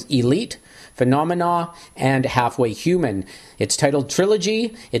albums Elite, Phenomena, and Halfway Human. It's titled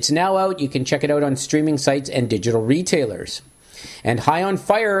Trilogy. It's now out. You can check it out on streaming sites and digital retailers. And High on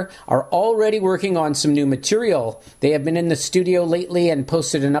Fire are already working on some new material. They have been in the studio lately and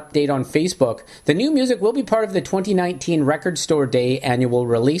posted an update on Facebook. The new music will be part of the 2019 Record Store Day annual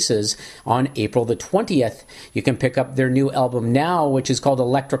releases on April the 20th. You can pick up their new album now, which is called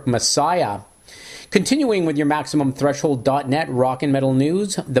Electric Messiah. Continuing with your MaximumThreshold.net rock and metal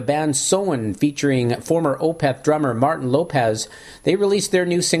news, the band Soen, featuring former Opeth drummer Martin Lopez, they released their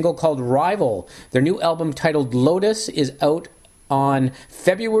new single called Rival. Their new album titled Lotus is out on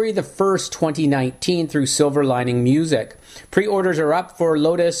February the 1st, 2019 through Silver Lining Music. Pre-orders are up for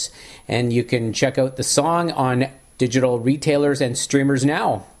Lotus, and you can check out the song on digital retailers and streamers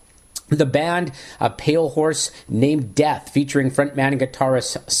now. The band, A Pale Horse Named Death, featuring frontman and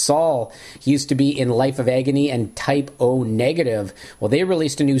guitarist Saul. He used to be in Life of Agony and Type O Negative. Well, they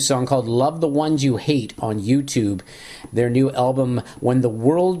released a new song called Love the Ones You Hate on YouTube. Their new album, When the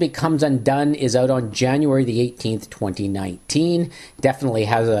World Becomes Undone, is out on January the 18th, 2019. Definitely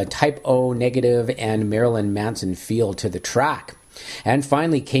has a Type O Negative and Marilyn Manson feel to the track. And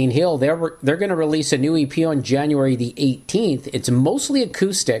finally, Cane Hill, they're going to release a new EP on January the 18th. It's mostly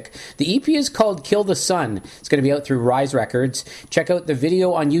acoustic. The EP is called Kill the Sun. It's going to be out through Rise Records. Check out the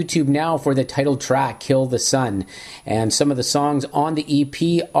video on YouTube now for the title track, Kill the Sun. And some of the songs on the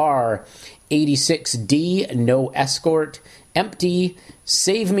EP are 86D, No Escort, Empty,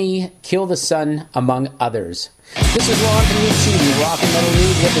 Save Me, Kill the Sun, among others. This is Ron from YouTube, Rock and Metal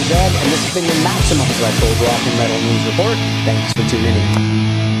News with a Z, and this has been your Maximum Threshold Rock and Metal News Report. Thanks for tuning in.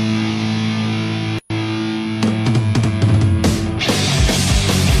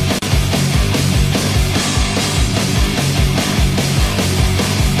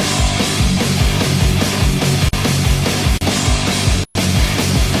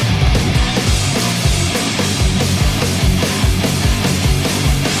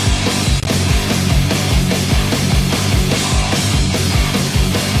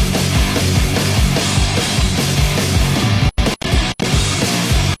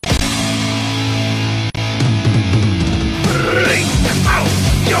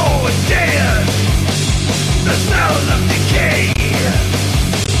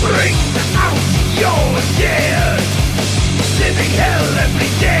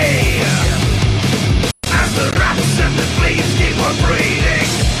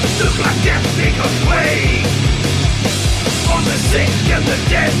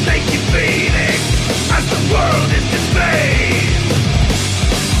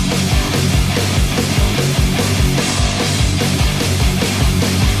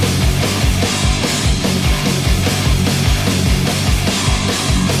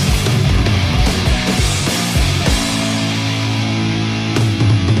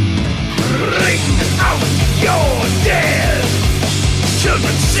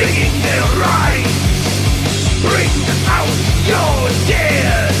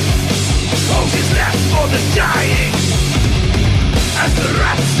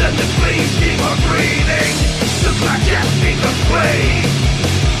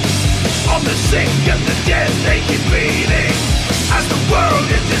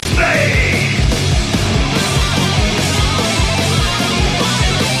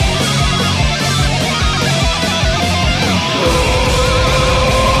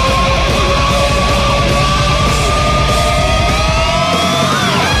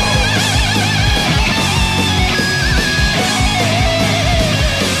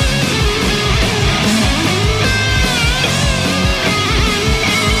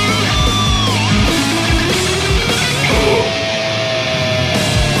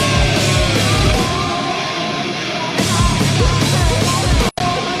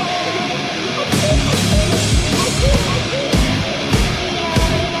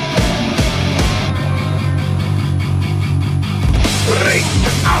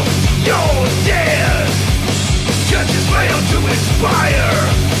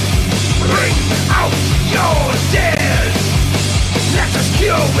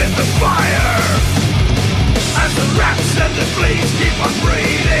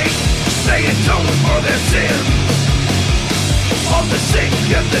 On the sick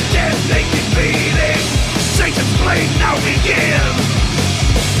and the dead, they keep beating. Satan's fight now begins.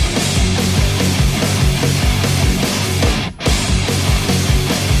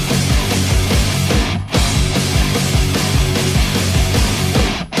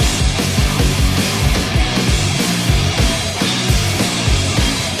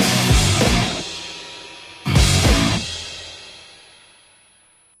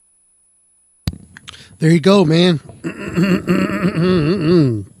 There you go, man.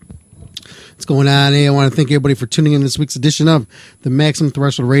 What's going on? Hey, I want to thank everybody for tuning in this week's edition of the Maximum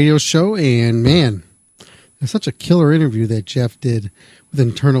Threshold Radio Show. And man, it's such a killer interview that Jeff did with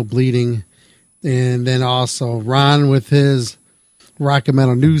Internal Bleeding. And then also Ron with his Rock and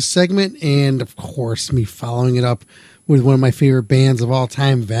Metal News segment. And of course, me following it up with one of my favorite bands of all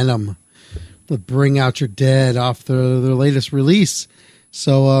time, Venom, with Bring Out Your Dead off their latest release.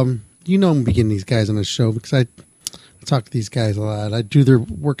 So, you know I'm getting these guys on the show because I talk to these guys a lot. I do their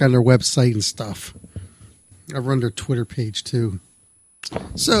work on their website and stuff. I run their Twitter page too.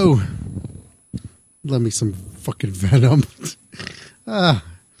 So, love me some fucking Venom.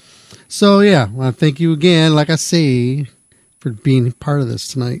 So yeah, I want to thank you again, like I say, for being part of this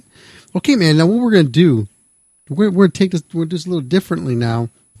tonight. Okay, man. Now what we're gonna do? We're gonna take this. We're just a little differently now,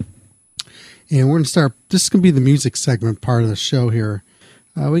 and we're gonna start. This is gonna be the music segment part of the show here.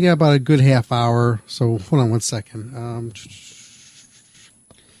 We got about a good half hour, so hold on one second. Gonna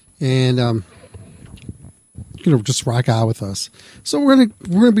just rock out with us. So we're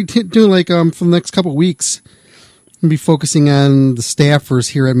gonna be doing like for the next couple of weeks. We'll be focusing on the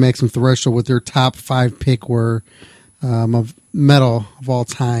staffers here at Maximum Threshold with their top 5 pick of metal of all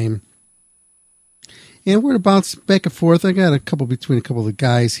time, and we're gonna bounce back and forth. I got between a couple of the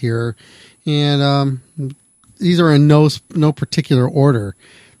guys here, and these are in no particular order.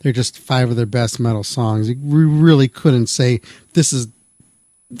 They're just 5 of their best metal songs. We really couldn't say this is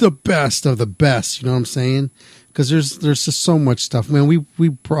the best of the best. You know what I'm saying? Because there's just so much stuff. Man, we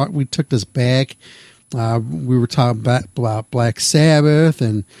took this back. We were talking about Black Sabbath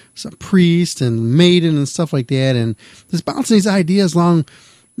and some Priest and Maiden and stuff like that, and just bouncing these ideas along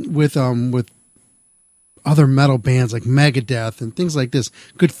with other metal bands like Megadeth and things like this.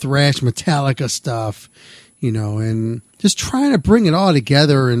 Good thrash, Metallica stuff. You know, and just trying to bring it all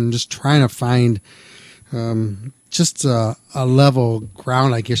together and just trying to find just a level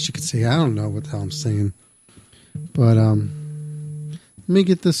ground, I guess you could say. I don't know what the hell I'm saying. But let me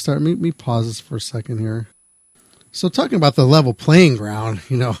get this started. Let me pause this for a second here. So talking about the level playing ground,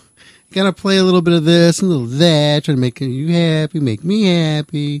 you know, you got to play a little bit of this and a little of that, trying to make you happy, make me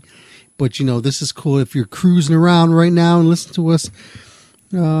happy. But, you know, this is cool if you're cruising around right now and listen to us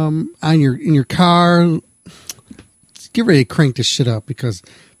in your car. Get ready to crank this shit up because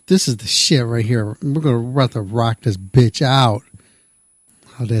this is the shit right here. We're about to rock this bitch out.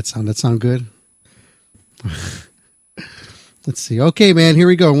 How'd that sound? That sound good? Let's see. Okay, man, here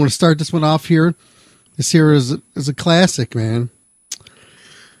we go. I'm going to start this one off here. This here is a classic, man.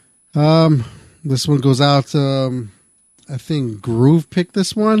 This one goes out I think Groove picked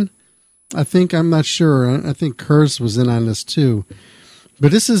this one. I'm not sure. I think Curse was in on this too.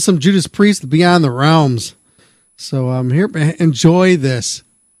 But this is some Judas Priest, Beyond the Realms. So here, enjoy this,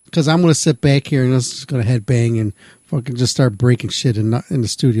 because I'm going to sit back here and I'm just going to headbang and fucking just start breaking shit in the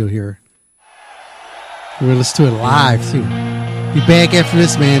studio here. We're going to listen to it live, too. Be back after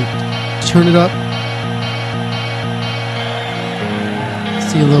this, man. Turn it up.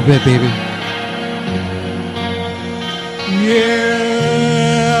 See you in a little bit, baby.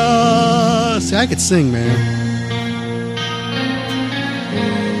 Yeah! See, I could sing, man.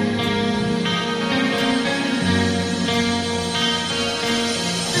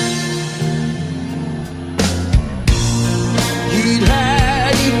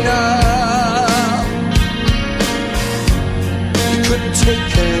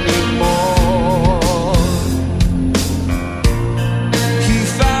 Take anymore. He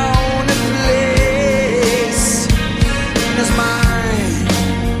found a place in his mind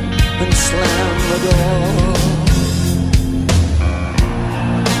and slammed the door.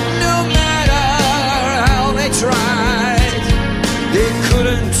 No matter how they tried, they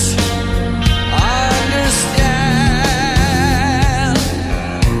couldn't understand.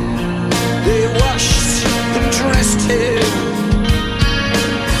 They washed and dressed him.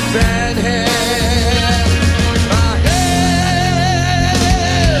 Bad head, my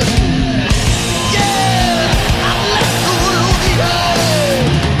head, yeah, I let the world go.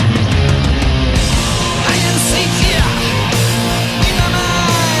 I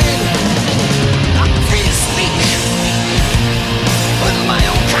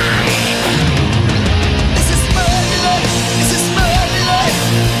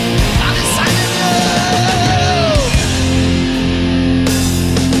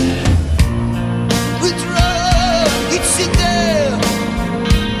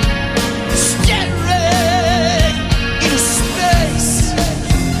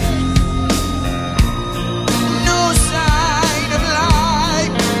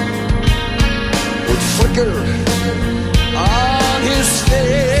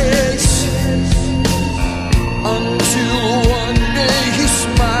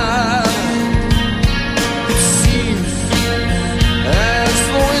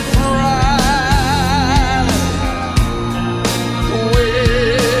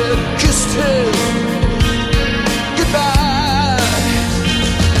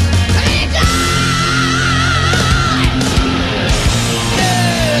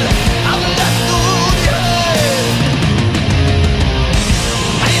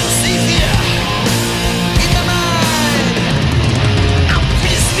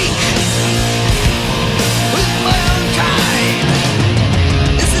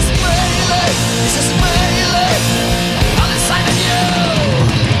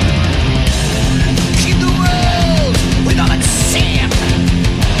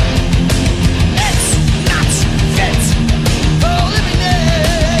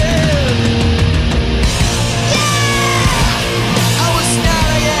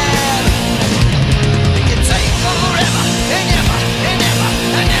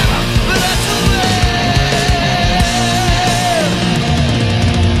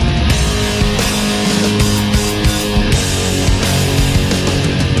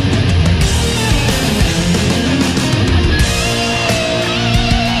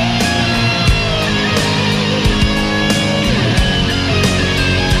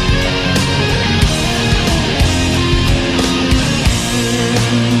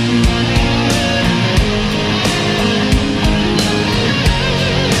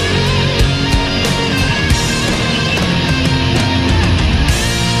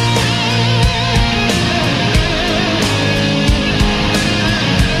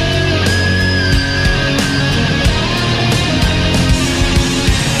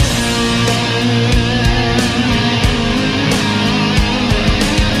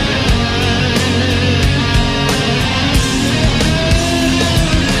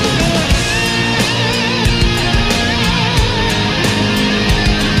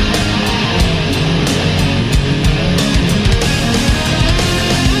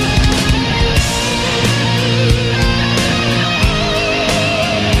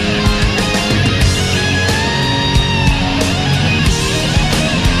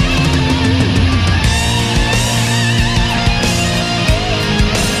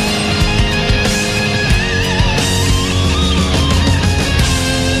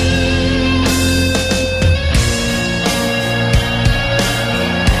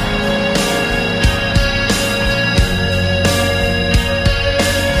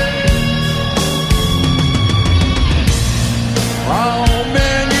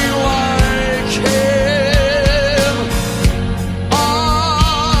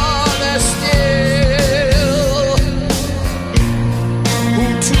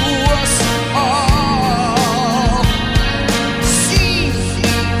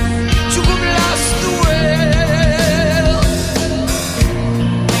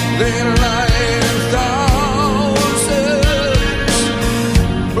They lie in thousands,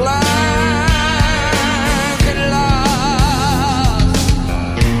 black and lost.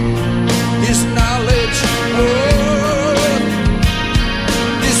 Is knowledge worth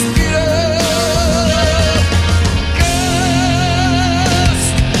this bitter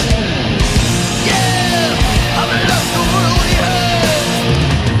gust? Yeah, I've loved the world we have.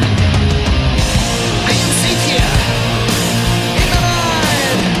 I am safe here in my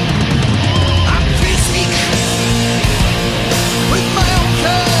mind. I'm free to speak with my own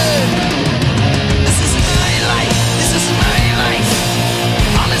kind. This is my life. This is my life.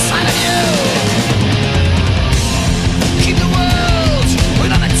 On the side of you. Keep the world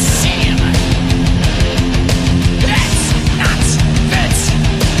without a team. That's not fit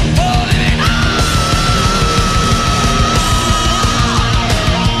for living.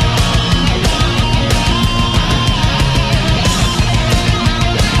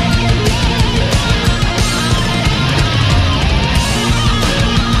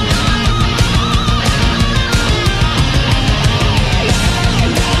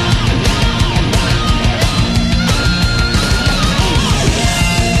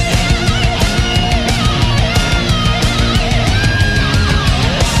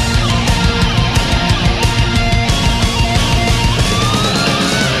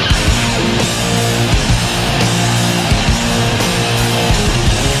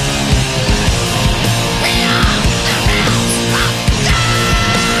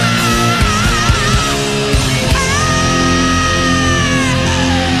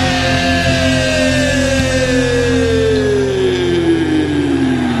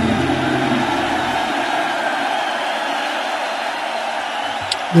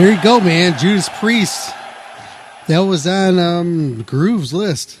 There you go, man. Judas Priest. That was on Groove's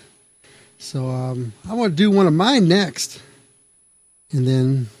list. So I want to do one of mine next. And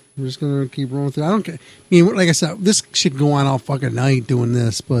then we're just going to keep rolling through. I don't care. I mean, like I said, this should go on all fucking night doing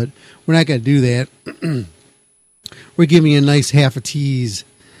this, but we're not going to do that. We're giving you a nice half a tease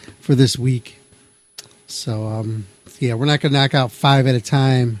for this week. So, yeah, we're not going to knock out 5 at a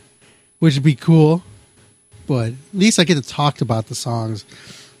time, which would be cool. But at least I get to talk about the songs.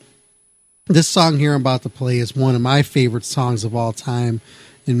 This song here I'm about to play is one of my favorite songs of all time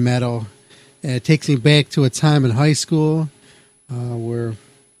in metal. And it takes me back to a time in high school where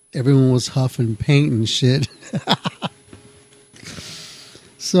everyone was huffing paint and shit.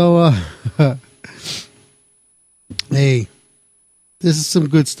 So, hey, this is some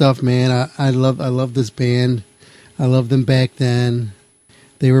good stuff, man. I love this band. I loved them back then.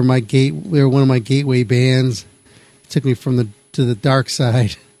 They were one of my gateway bands. Took me to the dark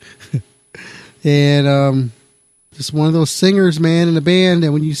side. And just one of those singers, man, in the band,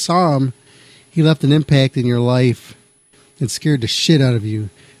 and when you saw him, he left an impact in your life and scared the shit out of you.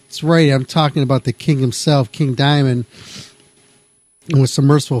 That's right, I'm talking about the king himself, King Diamond, with Some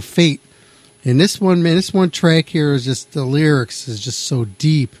Merciful Fate. And this one track here is just, the lyrics is just so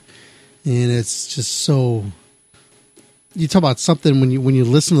deep, and it's just so, you talk about something when you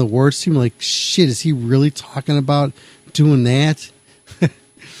listen to the words, seem like, shit, is he really talking about doing that?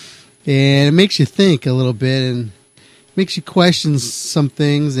 And it makes you think a little bit, and makes you question some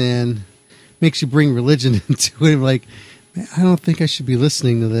things, and makes you bring religion into it. Like, man, I don't think I should be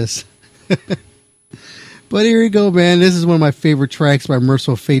listening to this. But here you go, man. This is one of my favorite tracks by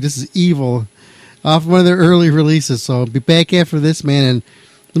Merciful Fate. This is Evil, off one of their early releases. So I'll be back after this, man. And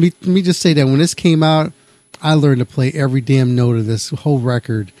let me just say that when this came out, I learned to play every damn note of this whole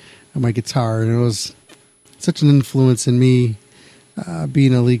record on my guitar, and it was such an influence in me.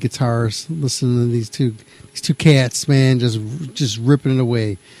 Being a lead guitarist, listening to these two cats, man, just ripping it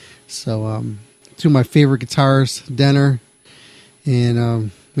away. So, two of my favorite guitarists, Denner, and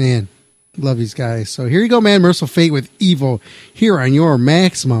man, love these guys. So here you go, man. Merciful Fate with Evil here on your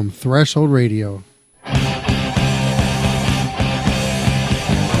Maximum Threshold Radio.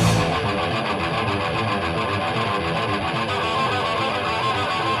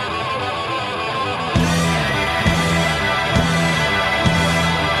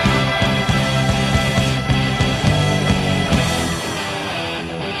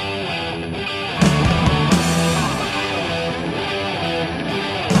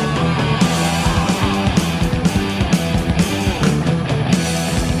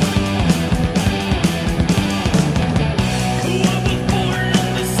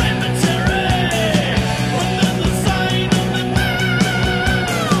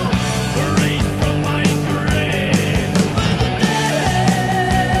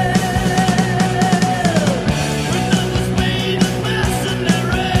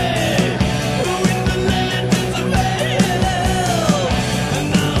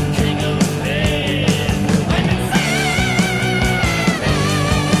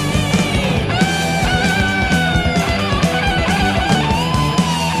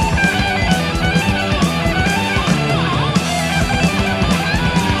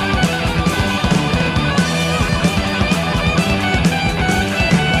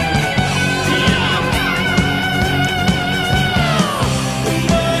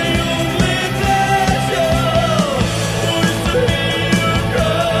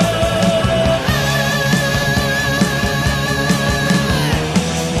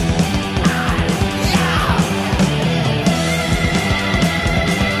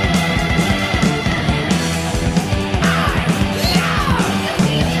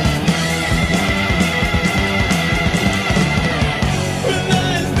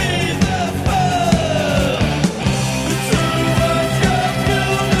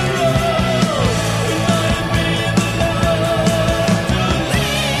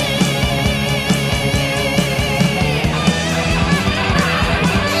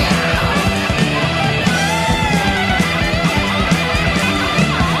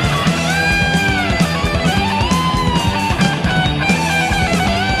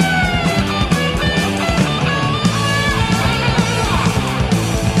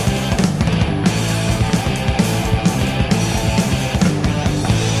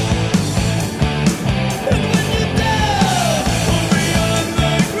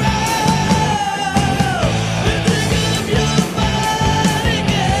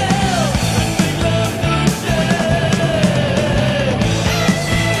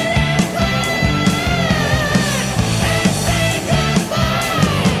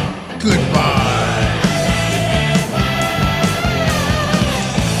 Goodbye.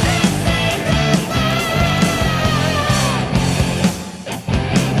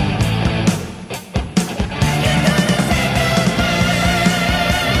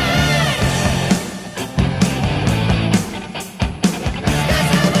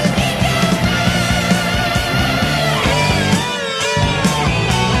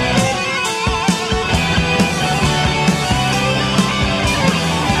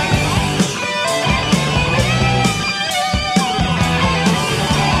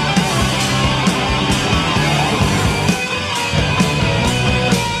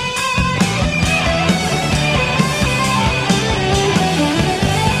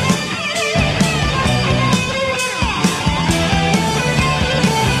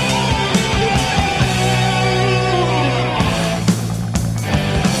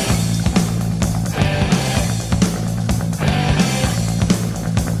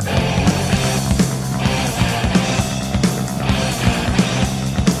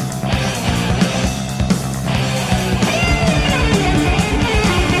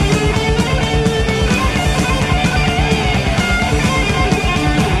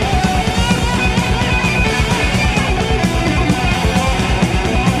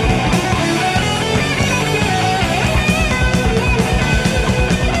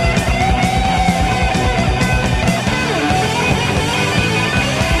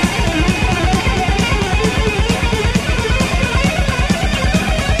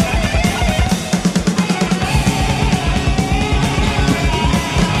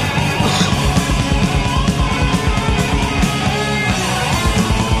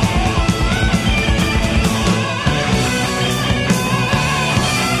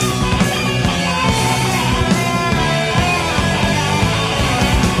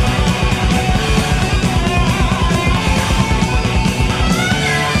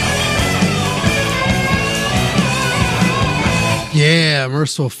 Yeah,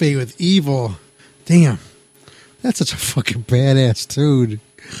 Merciful Fate with Evil. Damn, that's such a fucking badass tune.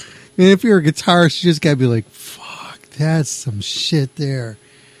 Man, if you're a guitarist, you just gotta be like, fuck, that's some shit there.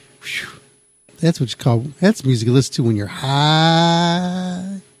 Whew. That's what you call, that's music you listen to when you're high.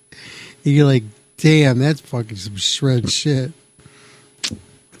 And you're like, damn, that's fucking some shred shit.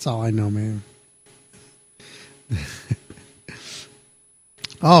 That's all I know, man.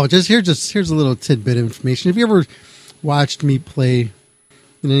 Oh, here's a little tidbit of information. Have you ever watched me play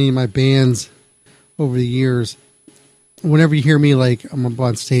in any of my bands over the years? Whenever you hear me, like, I'm up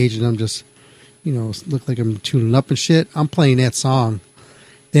on stage and I'm just, you know, look like I'm tuning up and shit, I'm playing that song.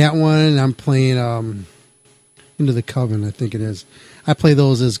 That one, and I'm playing Into the Coven, I think it is. I play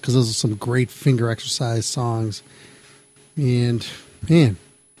those because those are some great finger exercise songs. And, man,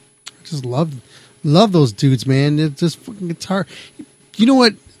 I just love those dudes, man. They're just fucking guitar. You know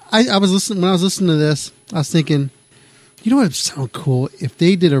what? I was listening, when I was listening to this, I was thinking, you know what would sound cool? If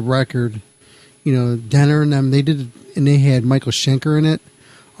they did a record, you know, Denner and them, they did it, and they had Michael Schenker in it.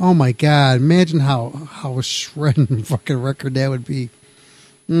 Oh my God, imagine how a shredding fucking record that would be.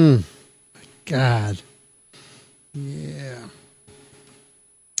 My God. Yeah.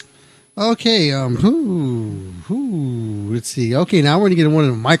 Okay, let's see. Okay, now we're going to get one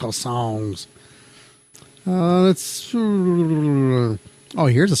of the Michael songs. Here's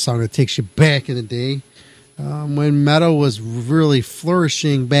a song that takes you back in the day. When metal was really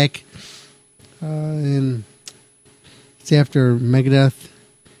flourishing back in, it's after Megadeth,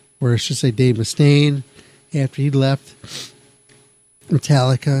 or I should say Dave Mustaine, after he left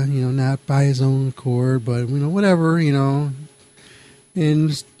Metallica, you know, not by his own accord, but, you know, whatever, you know, and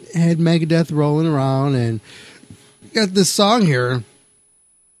just had Megadeth rolling around, and got this song here,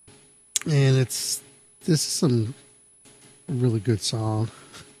 and this is some really good song.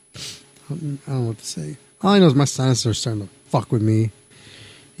 I don't know what to say. All I know is my sinuses are starting to fuck with me.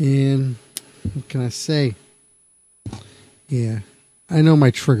 And what can I say? Yeah. I know my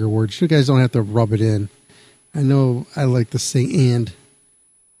trigger words. You guys don't have to rub it in. I know I like to say and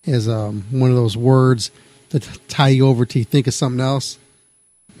as one of those words that tie you over till you think of something else.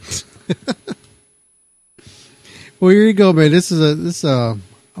 Well, here you go, man. This is a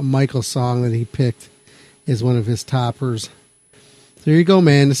Michael song that he picked as one of his toppers. There you go,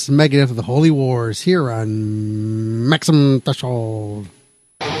 man. This is Megadeth of the Holy Wars here on Maximum Threshold.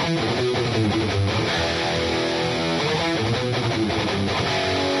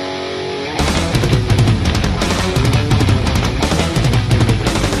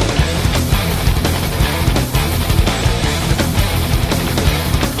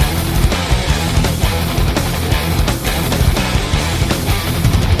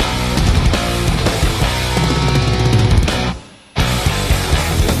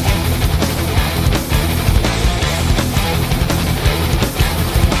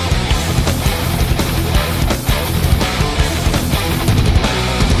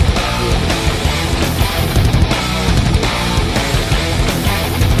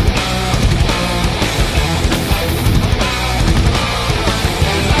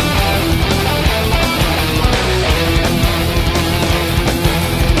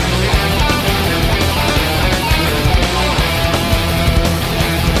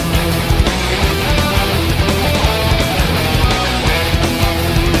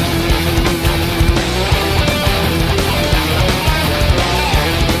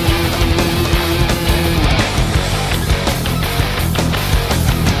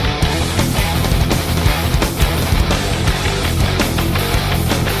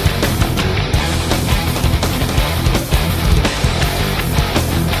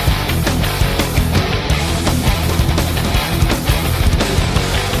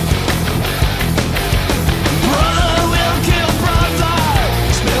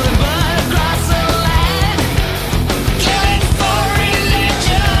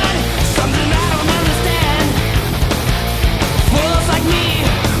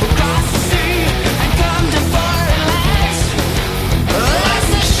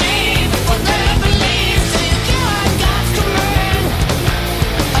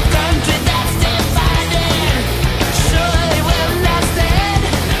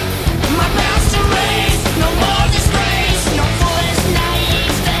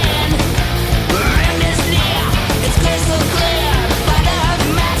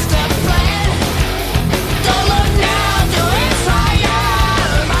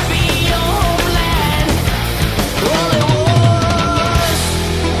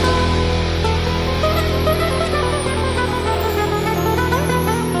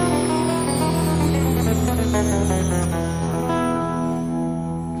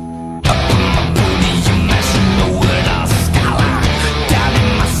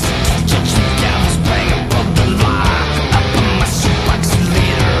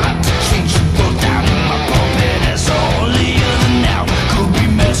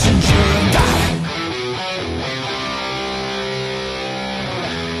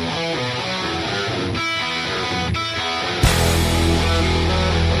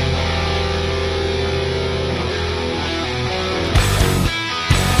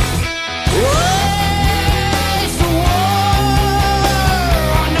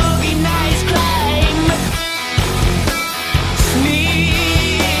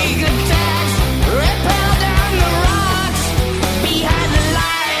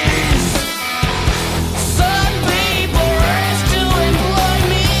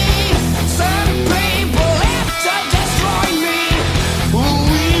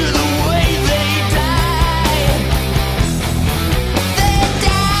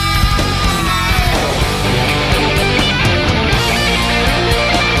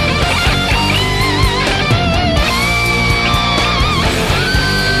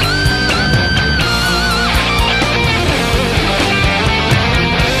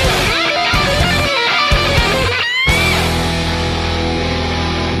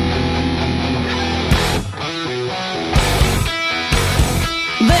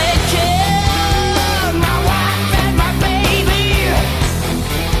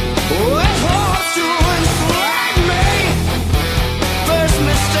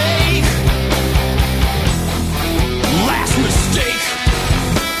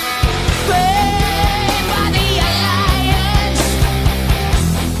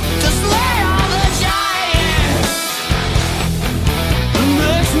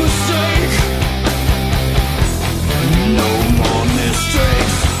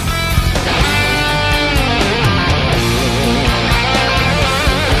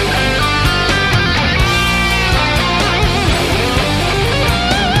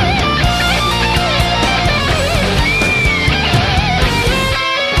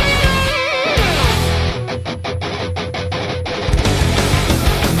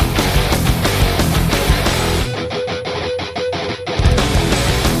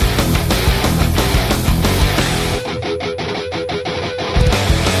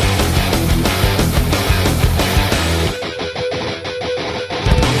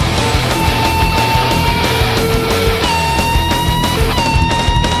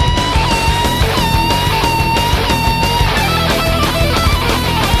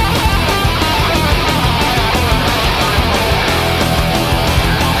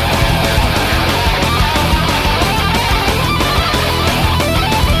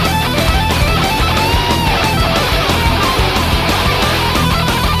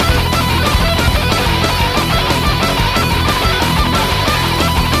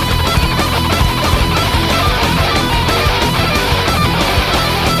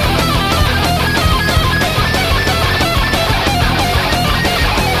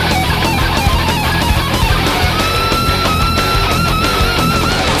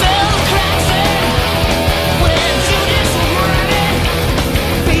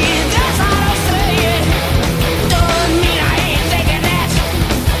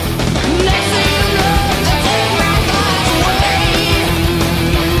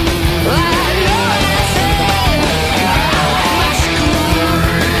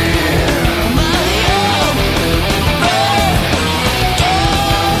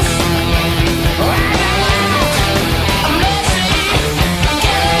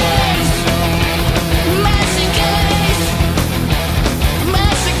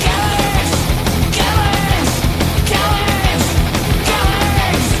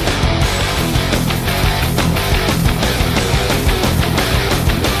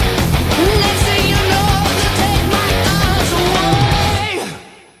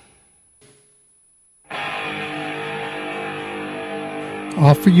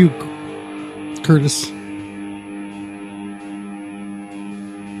 for you, Curtis.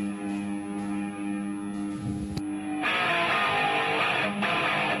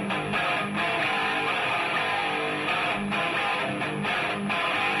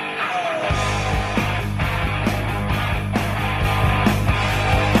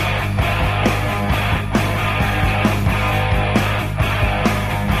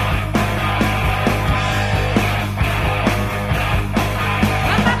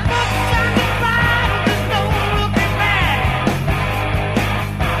 Fire!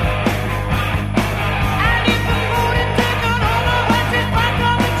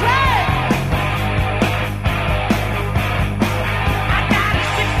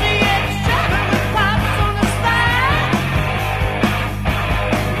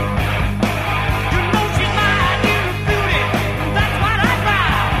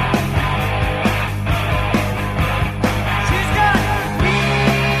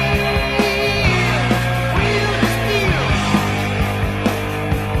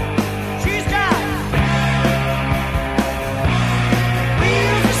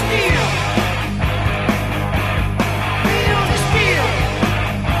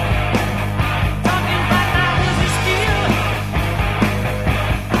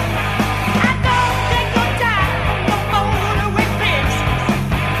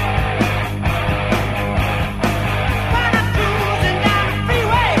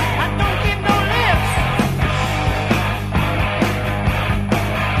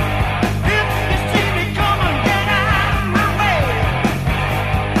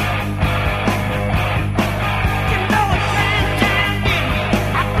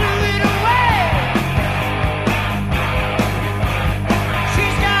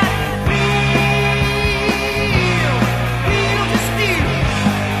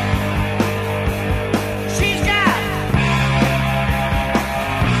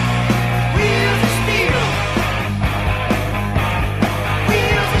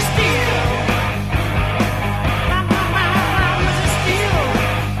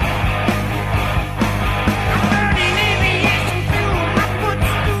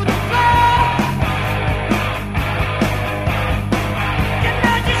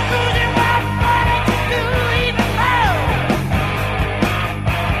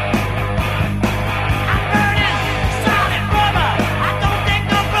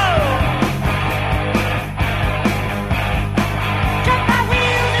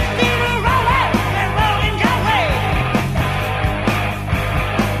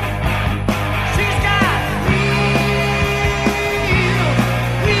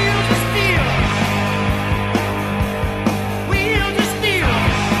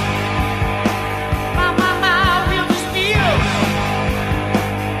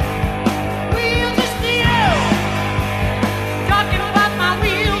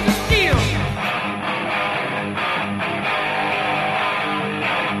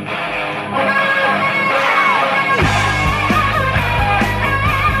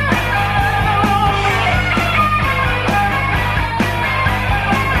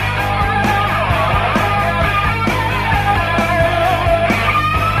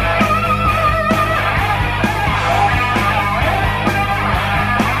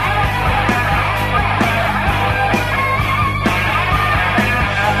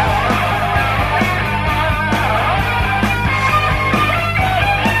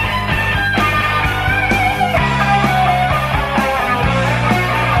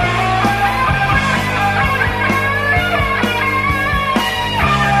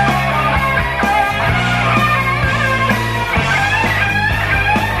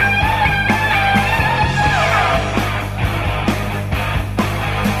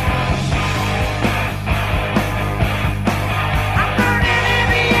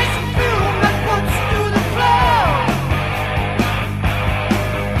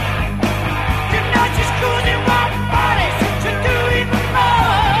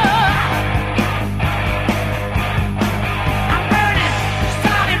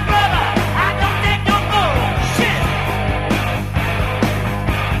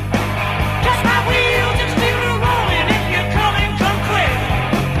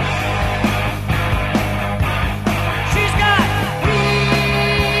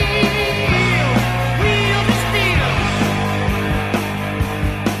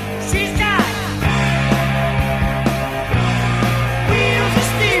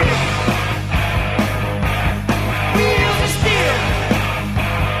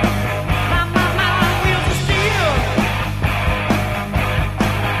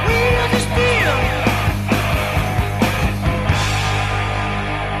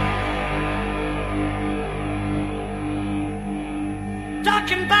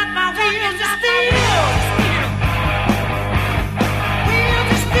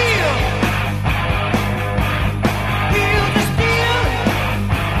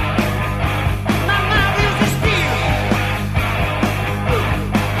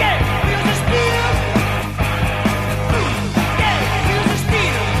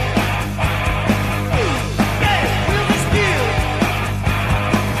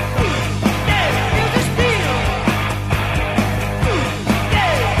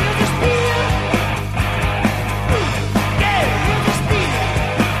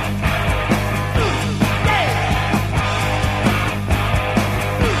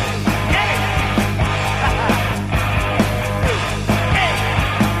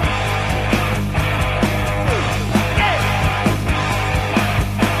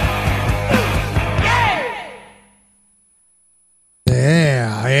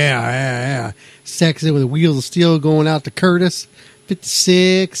 stacks it with the Wheels of Steel going out to Curtis.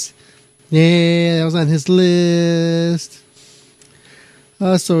 56. Yeah, that was on his list.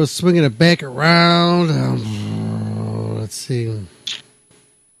 So swinging it back around. Let's see.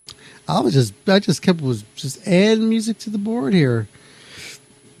 I just kept adding music to the board here.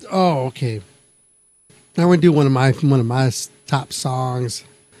 Oh, okay. Now we're gonna do one of my top songs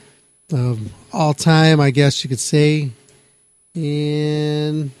of all time, I guess you could say.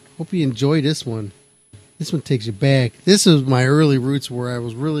 And hope you enjoy this one. This one takes you back. This is my early roots where I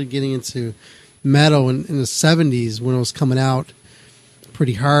was really getting into metal in the 70s when it was coming out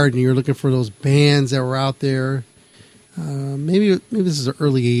pretty hard, and you're looking for those bands that were out there. Maybe this is the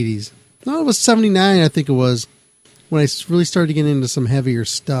early 80s. No, it was 79, I think it was, when I really started getting into some heavier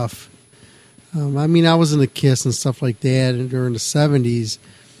stuff. I was into Kiss and stuff like that during the 70s.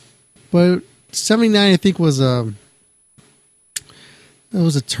 But 79, I think, was a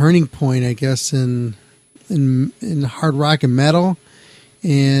turning point, I guess, in hard rock and metal.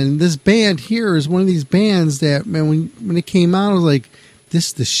 And this band here is one of these bands that, man, when it came out, I was like, this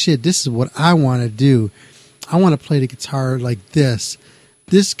is the shit. This is what I want to do. I want to play the guitar like this.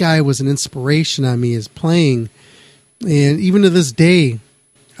 This guy was an inspiration on me as playing. And even to this day,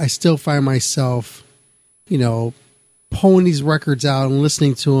 I still find myself, pulling these records out and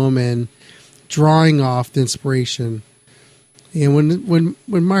listening to them and drawing off the inspiration. And when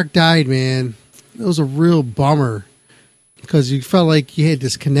Mark died, man, it was a real bummer because you felt like you had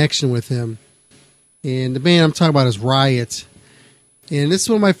this connection with him. And the band I'm talking about is Riot. And this is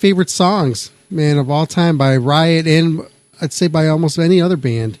one of my favorite songs, man, of all time by Riot, and I'd say by almost any other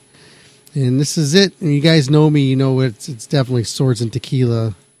band. And this is it. And you guys know me, you know it's definitely Swords and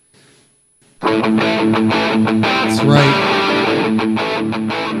Tequila. That's right.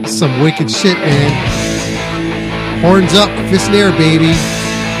 Some wicked shit, man. Horns up, fist in air, baby.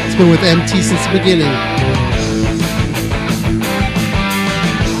 It's been with MT since the beginning.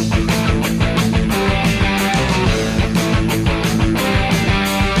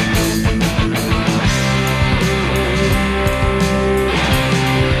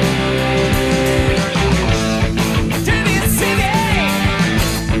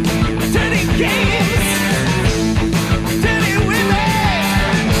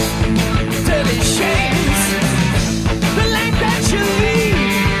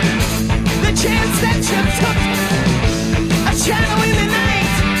 That you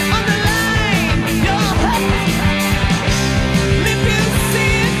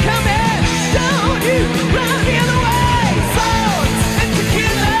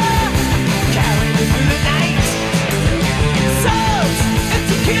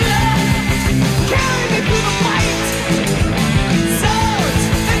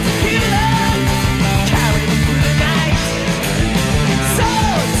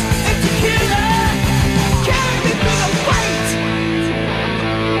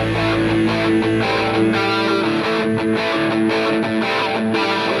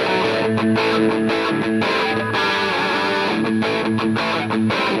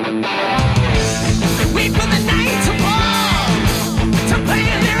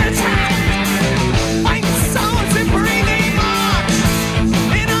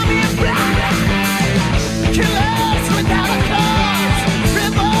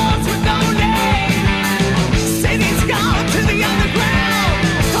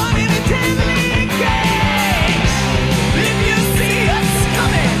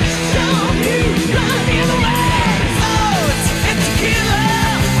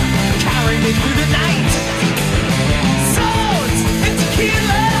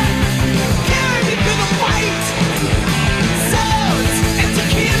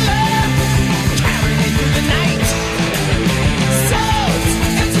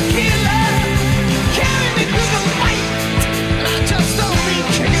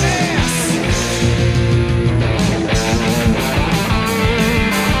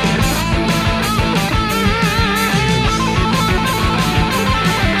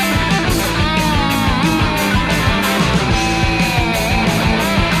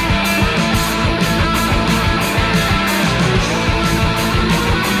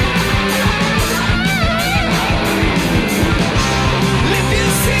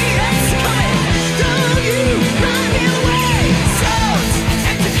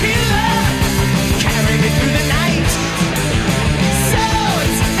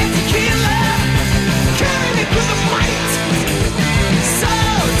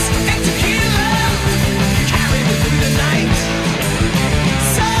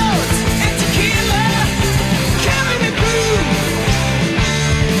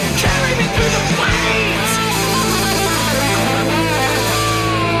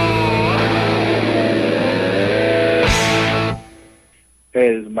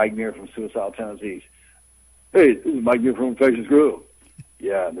is Mike Muir from Suicidal Tendencies. Hey, this is Mike Muir from Infectious Groove.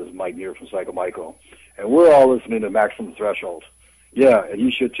 Yeah, and this is Mike Muir from Psycho Michael. And we're all listening to Maximum Threshold. Yeah, and you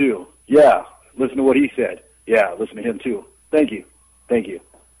should too. Yeah, listen to what he said. Yeah, listen to him too. Thank you. Thank you.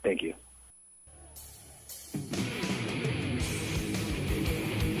 Thank you.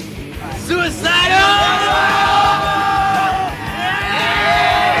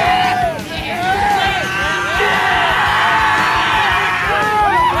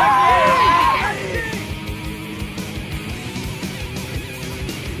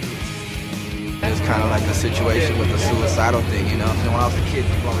 It's kind of like the situation with the suicidal thing, you know. When I was a kid,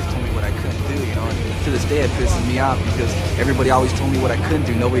 people always told me what I couldn't do, you know. And to this day, it pisses me off because everybody always told me what I couldn't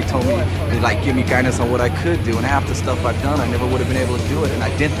do. Nobody told me, like, give me guidance on what I could do. And half the stuff I've done, I never would have been able to do it. And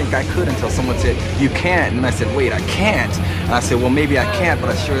I didn't think I could until someone said, you can't. And I said, wait, I can't. And I said, well, maybe I can't, but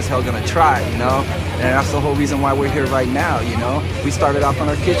I sure as hell gonna try, you know. And that's the whole reason why we're here right now, you know. We started off on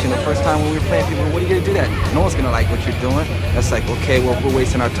our kitchen. The first time when we were playing, people were, what are you gonna do that? No one's gonna like what you're doing. That's like, okay, well, we're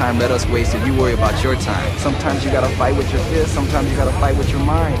wasting our time. Let us waste it. You worry about your time. Sometimes you gotta fight with your fist. Sometimes you gotta fight with your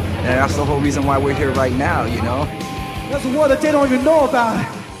mind. And that's the whole reason why we're here right now, you know. There's a war that they don't even know about,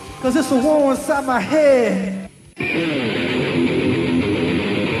 because it's a war inside my head.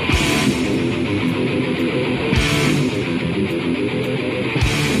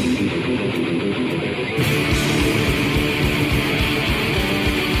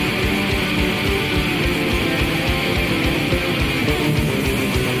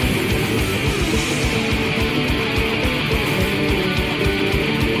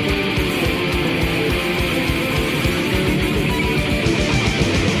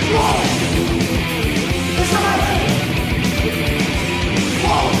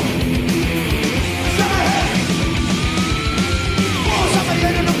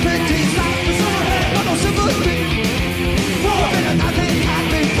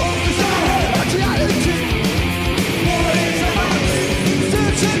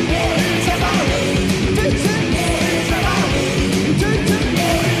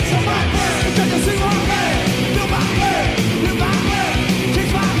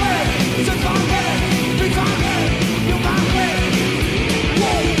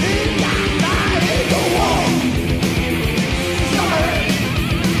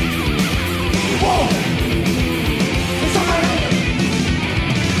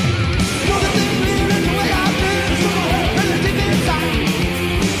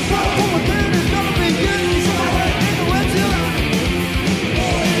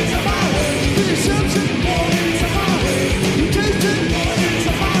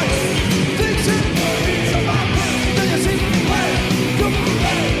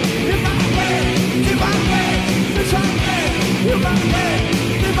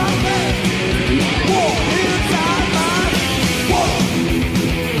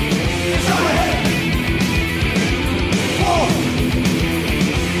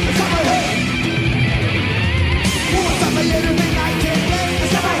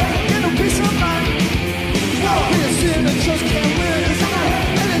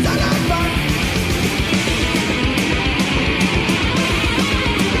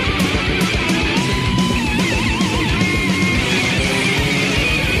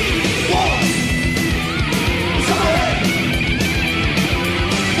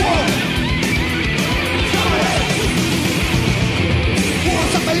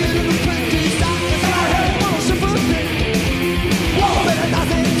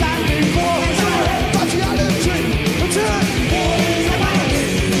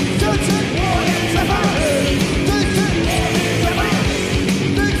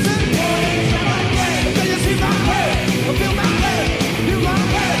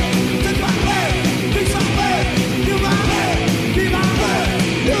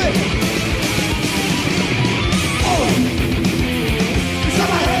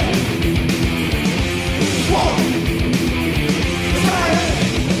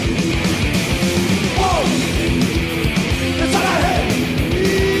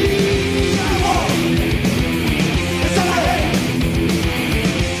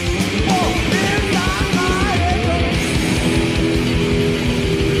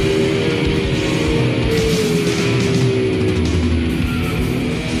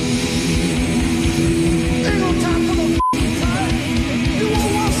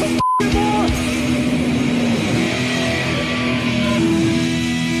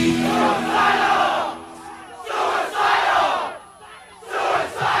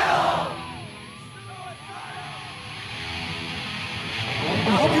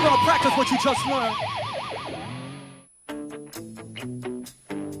 Practice what you just learned.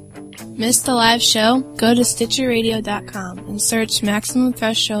 Missed the live show? Go to StitcherRadio.com and search Maximum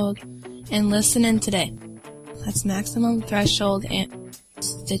Threshold and listen in today. That's Maximum Threshold and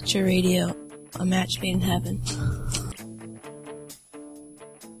Stitcher Radio, a match made in heaven.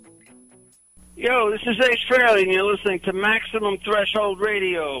 Yo, this is Ace Frehley, and you're listening to Maximum Threshold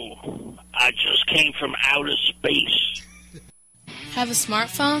Radio. I just came from outer space. Have a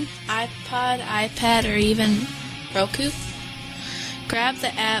smartphone, iPod, iPad, or even Roku? Grab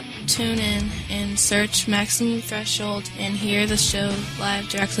the app, tune in, and search Maximum Threshold and hear the show live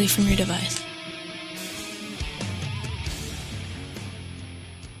directly from your device.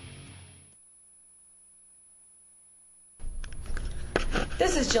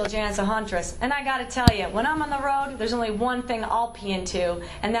 This is Jill Janice, a huntress, and I gotta tell you, when I'm on the road, there's only one thing I'll pee into,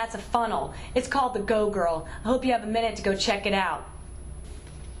 and that's a funnel. It's called the Go Girl. I hope you have a minute to go check it out.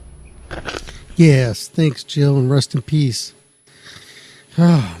 Yes, thanks, Jill, and rest in peace.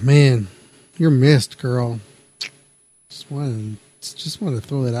 Oh, man, you're missed, girl. Just wanted to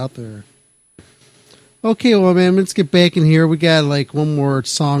throw that out there. Okay, well, man, let's get back in here. We got like one more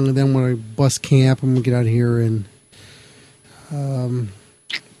song, and then when I bust camp, I'm gonna get out of here and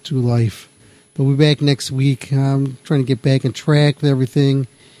do life. But we'll be back next week. I'm trying to get back on track with everything,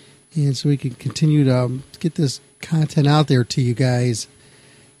 and so we can continue to get this content out there to you guys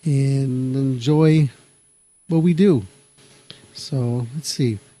and enjoy what we do. So let's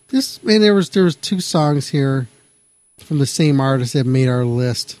see. This, man, there was 2 songs here from the same artist that made our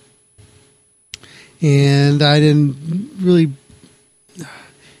list, and I didn't really.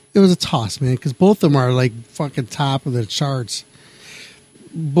 It was a toss, man, because both of them are like fucking top of the charts.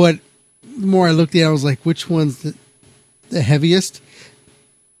 But the more I looked at it, I was like, which one's the heaviest?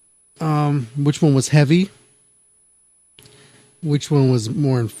 Which one was heavy? Which one was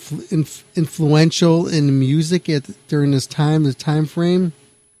more influential in music during this time, the time frame?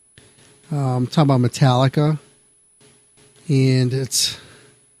 I'm talking about Metallica. And it's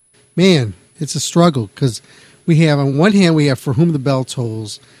a struggle, because we have, on one hand, we have For Whom the Bell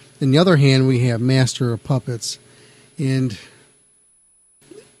Tolls. On the other hand, we have Master of Puppets. And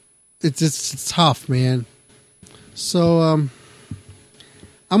it's tough, man. So I'm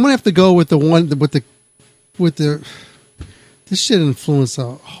gonna have to go with the one with the this shit influenced a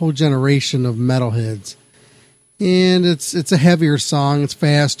whole generation of metalheads. And it's a heavier song, it's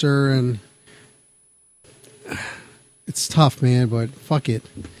faster, and it's tough, man, but fuck it.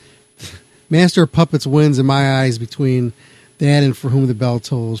 Master of Puppets wins in my eyes between that and For Whom the Bell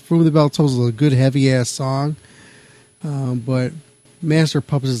Tolls. For Whom the Bell Tolls is a good heavy-ass song, but Master of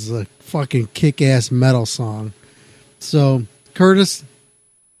Puppets is a fucking kick-ass metal song. So, Curtis,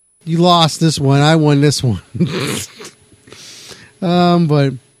 you lost this one. I won this one.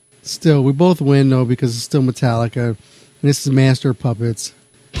 But still, we both win, though, because it's still Metallica. And this is Master of Puppets.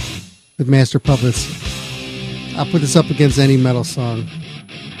 With Master of Puppets, I'll put this up against any metal song.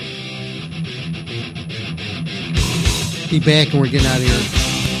 Be back and we're getting out of here.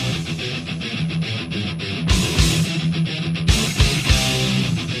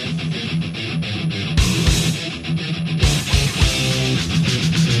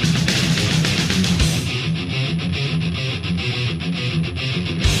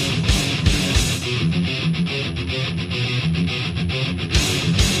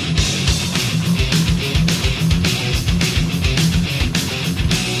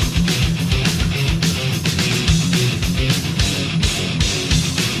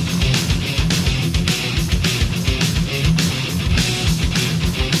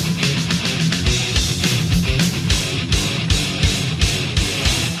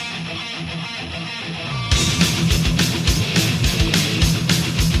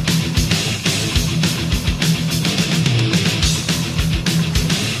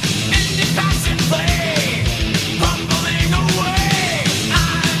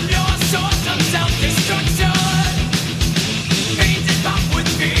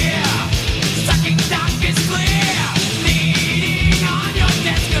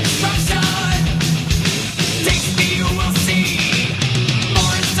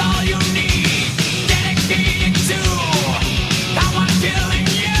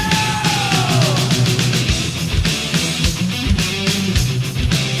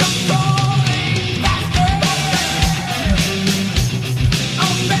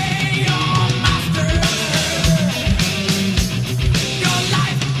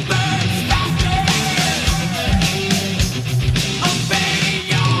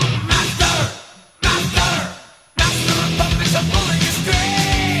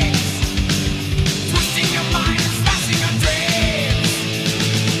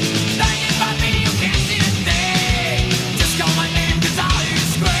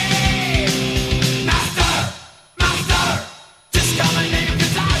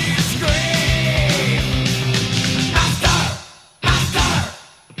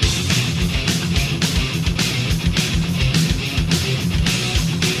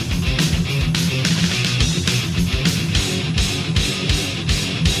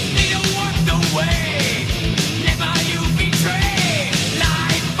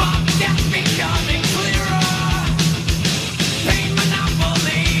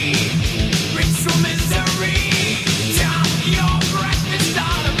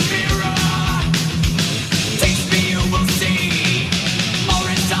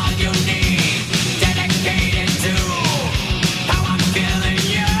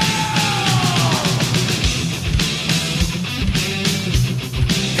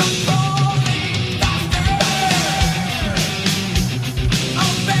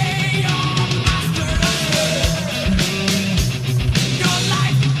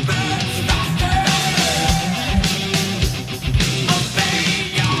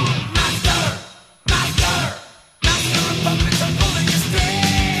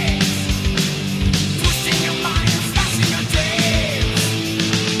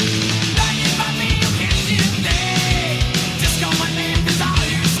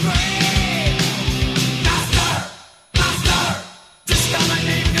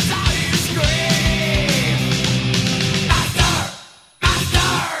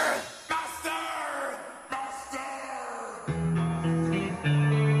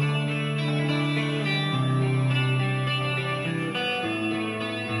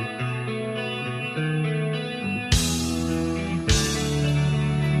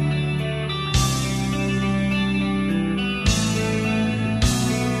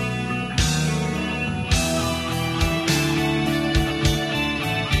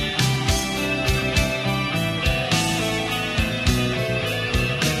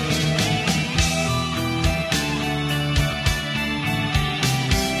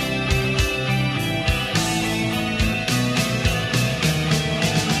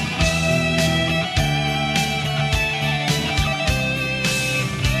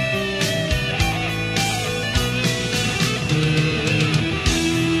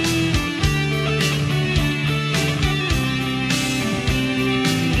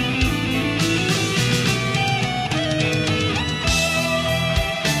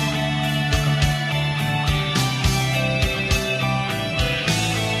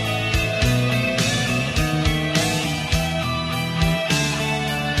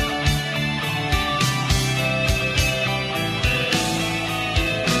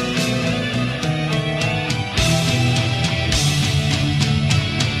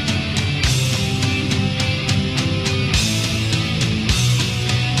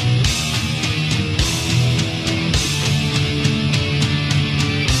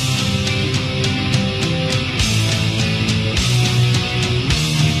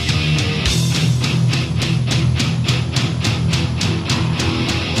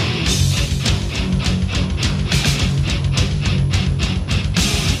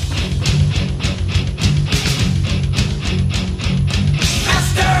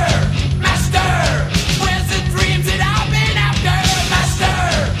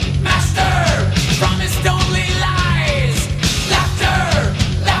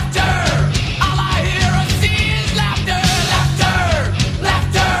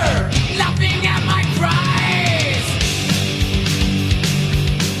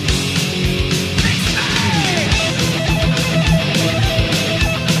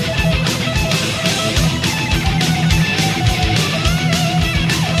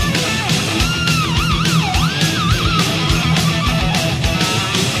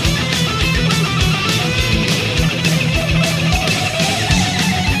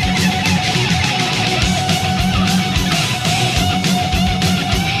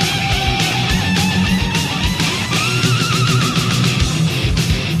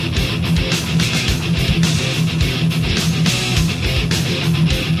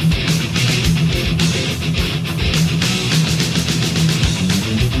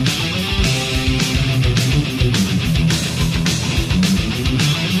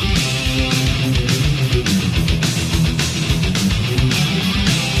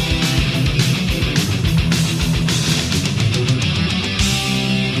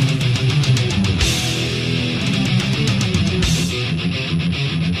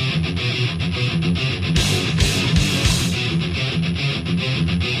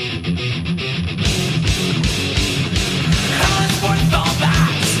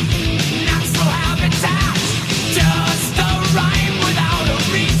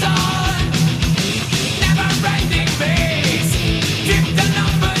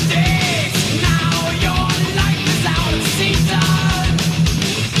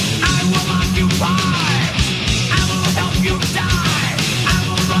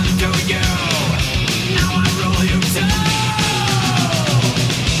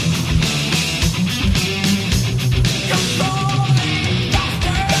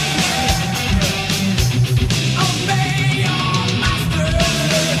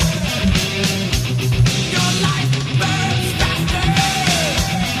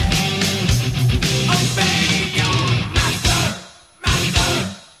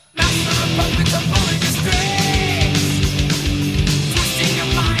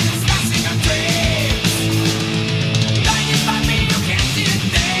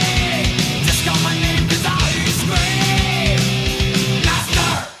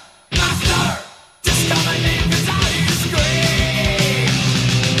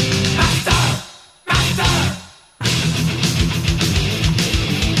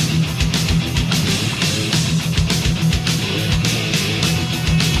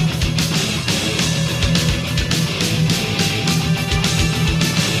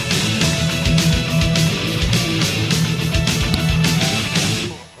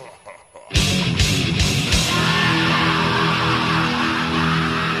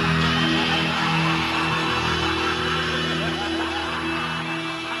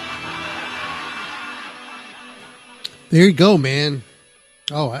 There you go, man.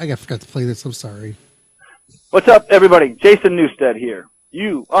 Oh, I forgot to play this. I'm sorry. What's up, everybody? Jason Newstead here.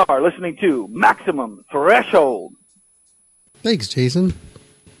 You are listening to Maximum Threshold. Thanks, Jason.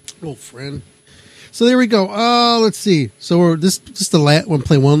 Old friend. So there we go. Let's see. So we're just the last one.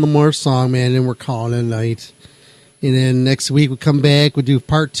 Play one more song, man, and we're calling it a night. And then next week we'll come back. We'll do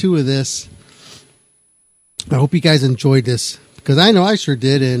part 2 of this. I hope you guys enjoyed this because I know I sure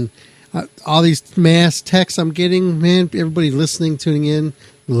did. And all these mass texts I'm getting, man, everybody listening, tuning in,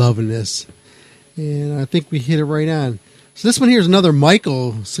 loving this. And I think we hit it right on. So this one here is another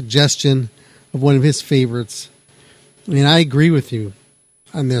Michael suggestion of one of his favorites. And I agree with you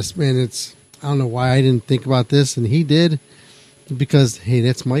on this, man. I don't know why I didn't think about this, and he did, because, hey,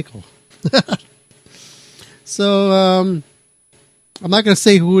 that's Michael. So I'm not going to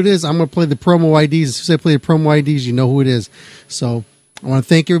say who it is. I'm going to play the promo IDs. As soon as I play the promo IDs, you know who it is. So I want to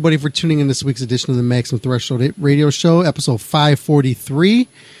thank everybody for tuning in this week's edition of the Maximum Threshold Radio Show, episode 543.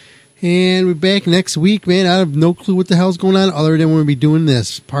 And we're back next week, man. I have no clue what the hell's going on other than we're going to be doing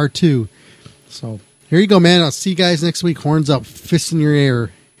this, part 2. So here you go, man. I'll see you guys next week. Horns up, fist in your hair.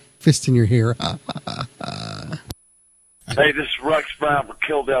 Hey, this is Rex Brown for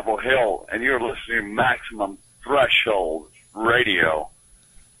Kill Devil Hill, and you're listening to Maximum Threshold Radio.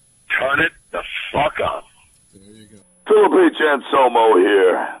 Turn it the fuck up. Philip H. Anselmo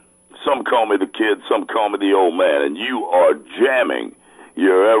here. Some call me the kid, some call me the old man, and you are jamming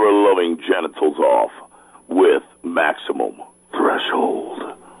your ever-loving genitals off with Maximum Threshold.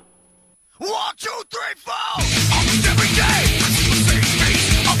 1, 2, 3, 4. Almost every day, I see the same face.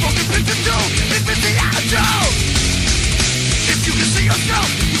 A broken picture too. It's been the attitude. If you can see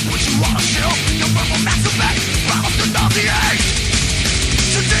yourself, you put you on a shelf. You're from a massive back, promise to know the age.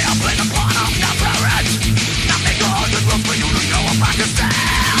 Today I play the part of your parents. Now make a 100 rules for you to know about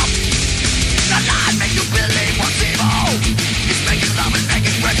yourself. The lie make you believe what's evil. It's making love and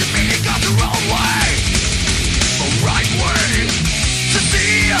making friends and meaning of the wrong way. The right way to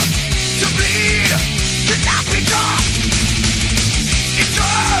see, to bleed, cannot be done. It's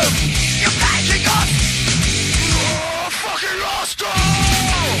true, you're making us fucking lost.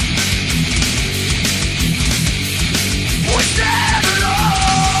 We stand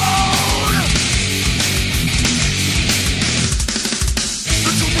alone.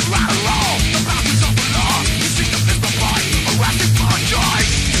 The truth is right or wrong, the boundaries of the law. You see the fist of life, harassing for joy.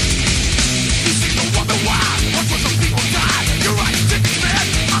 You see the wonder why, watch when some people die. Your eyes take the man,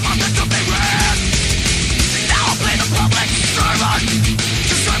 I'm on the something red. See now I play the public servant,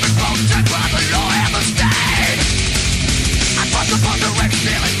 to serve and protect by the law and the state. I bust upon the rape,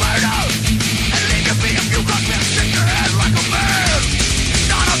 stealing murder, and leave you be if you got me, shake your head like a man.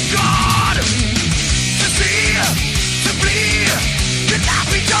 Not a god, to see, to bleed, cannot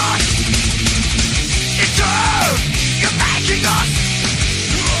be done. It's true, you're making us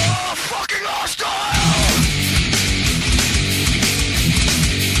fucking hostile.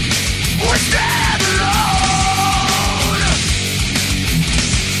 We stand alone.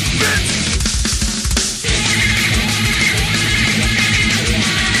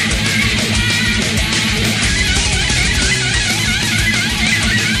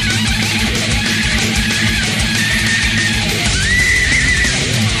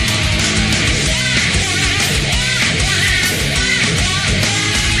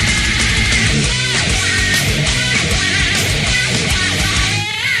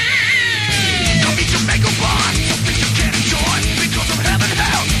 Come meet your mega boss, something you can't enjoy because of heaven,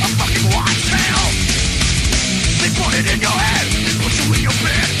 hell, a fucking wise tale. They put it in your head, they put you in your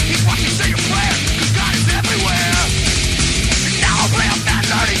bed. He's watching you say your prayer, cause God is everywhere. And now I play a mad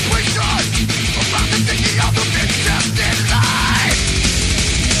learning question about the thinking of the mid-tested life.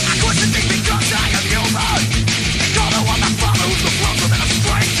 I question things because I am human, and call the one that follow who's the closer than a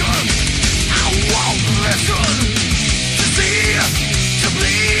stranger. I won't listen to see, to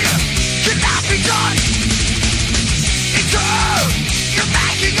bleed, cannot be done. It's true, you're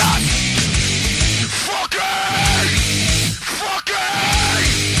making us fucking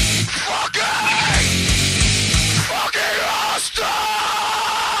hostile.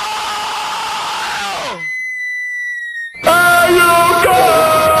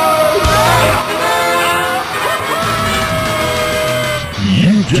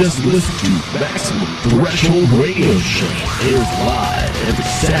 You just listened to Maximum Threshold Radio Show. Airs live every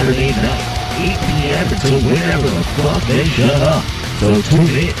Saturday night, 8 p.m. until whenever the fuck they shut up. So tune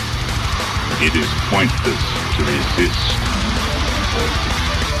in. It is pointless to resist.